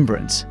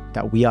remembrance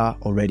that we are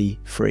already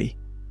free.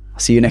 I'll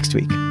see you next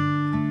week.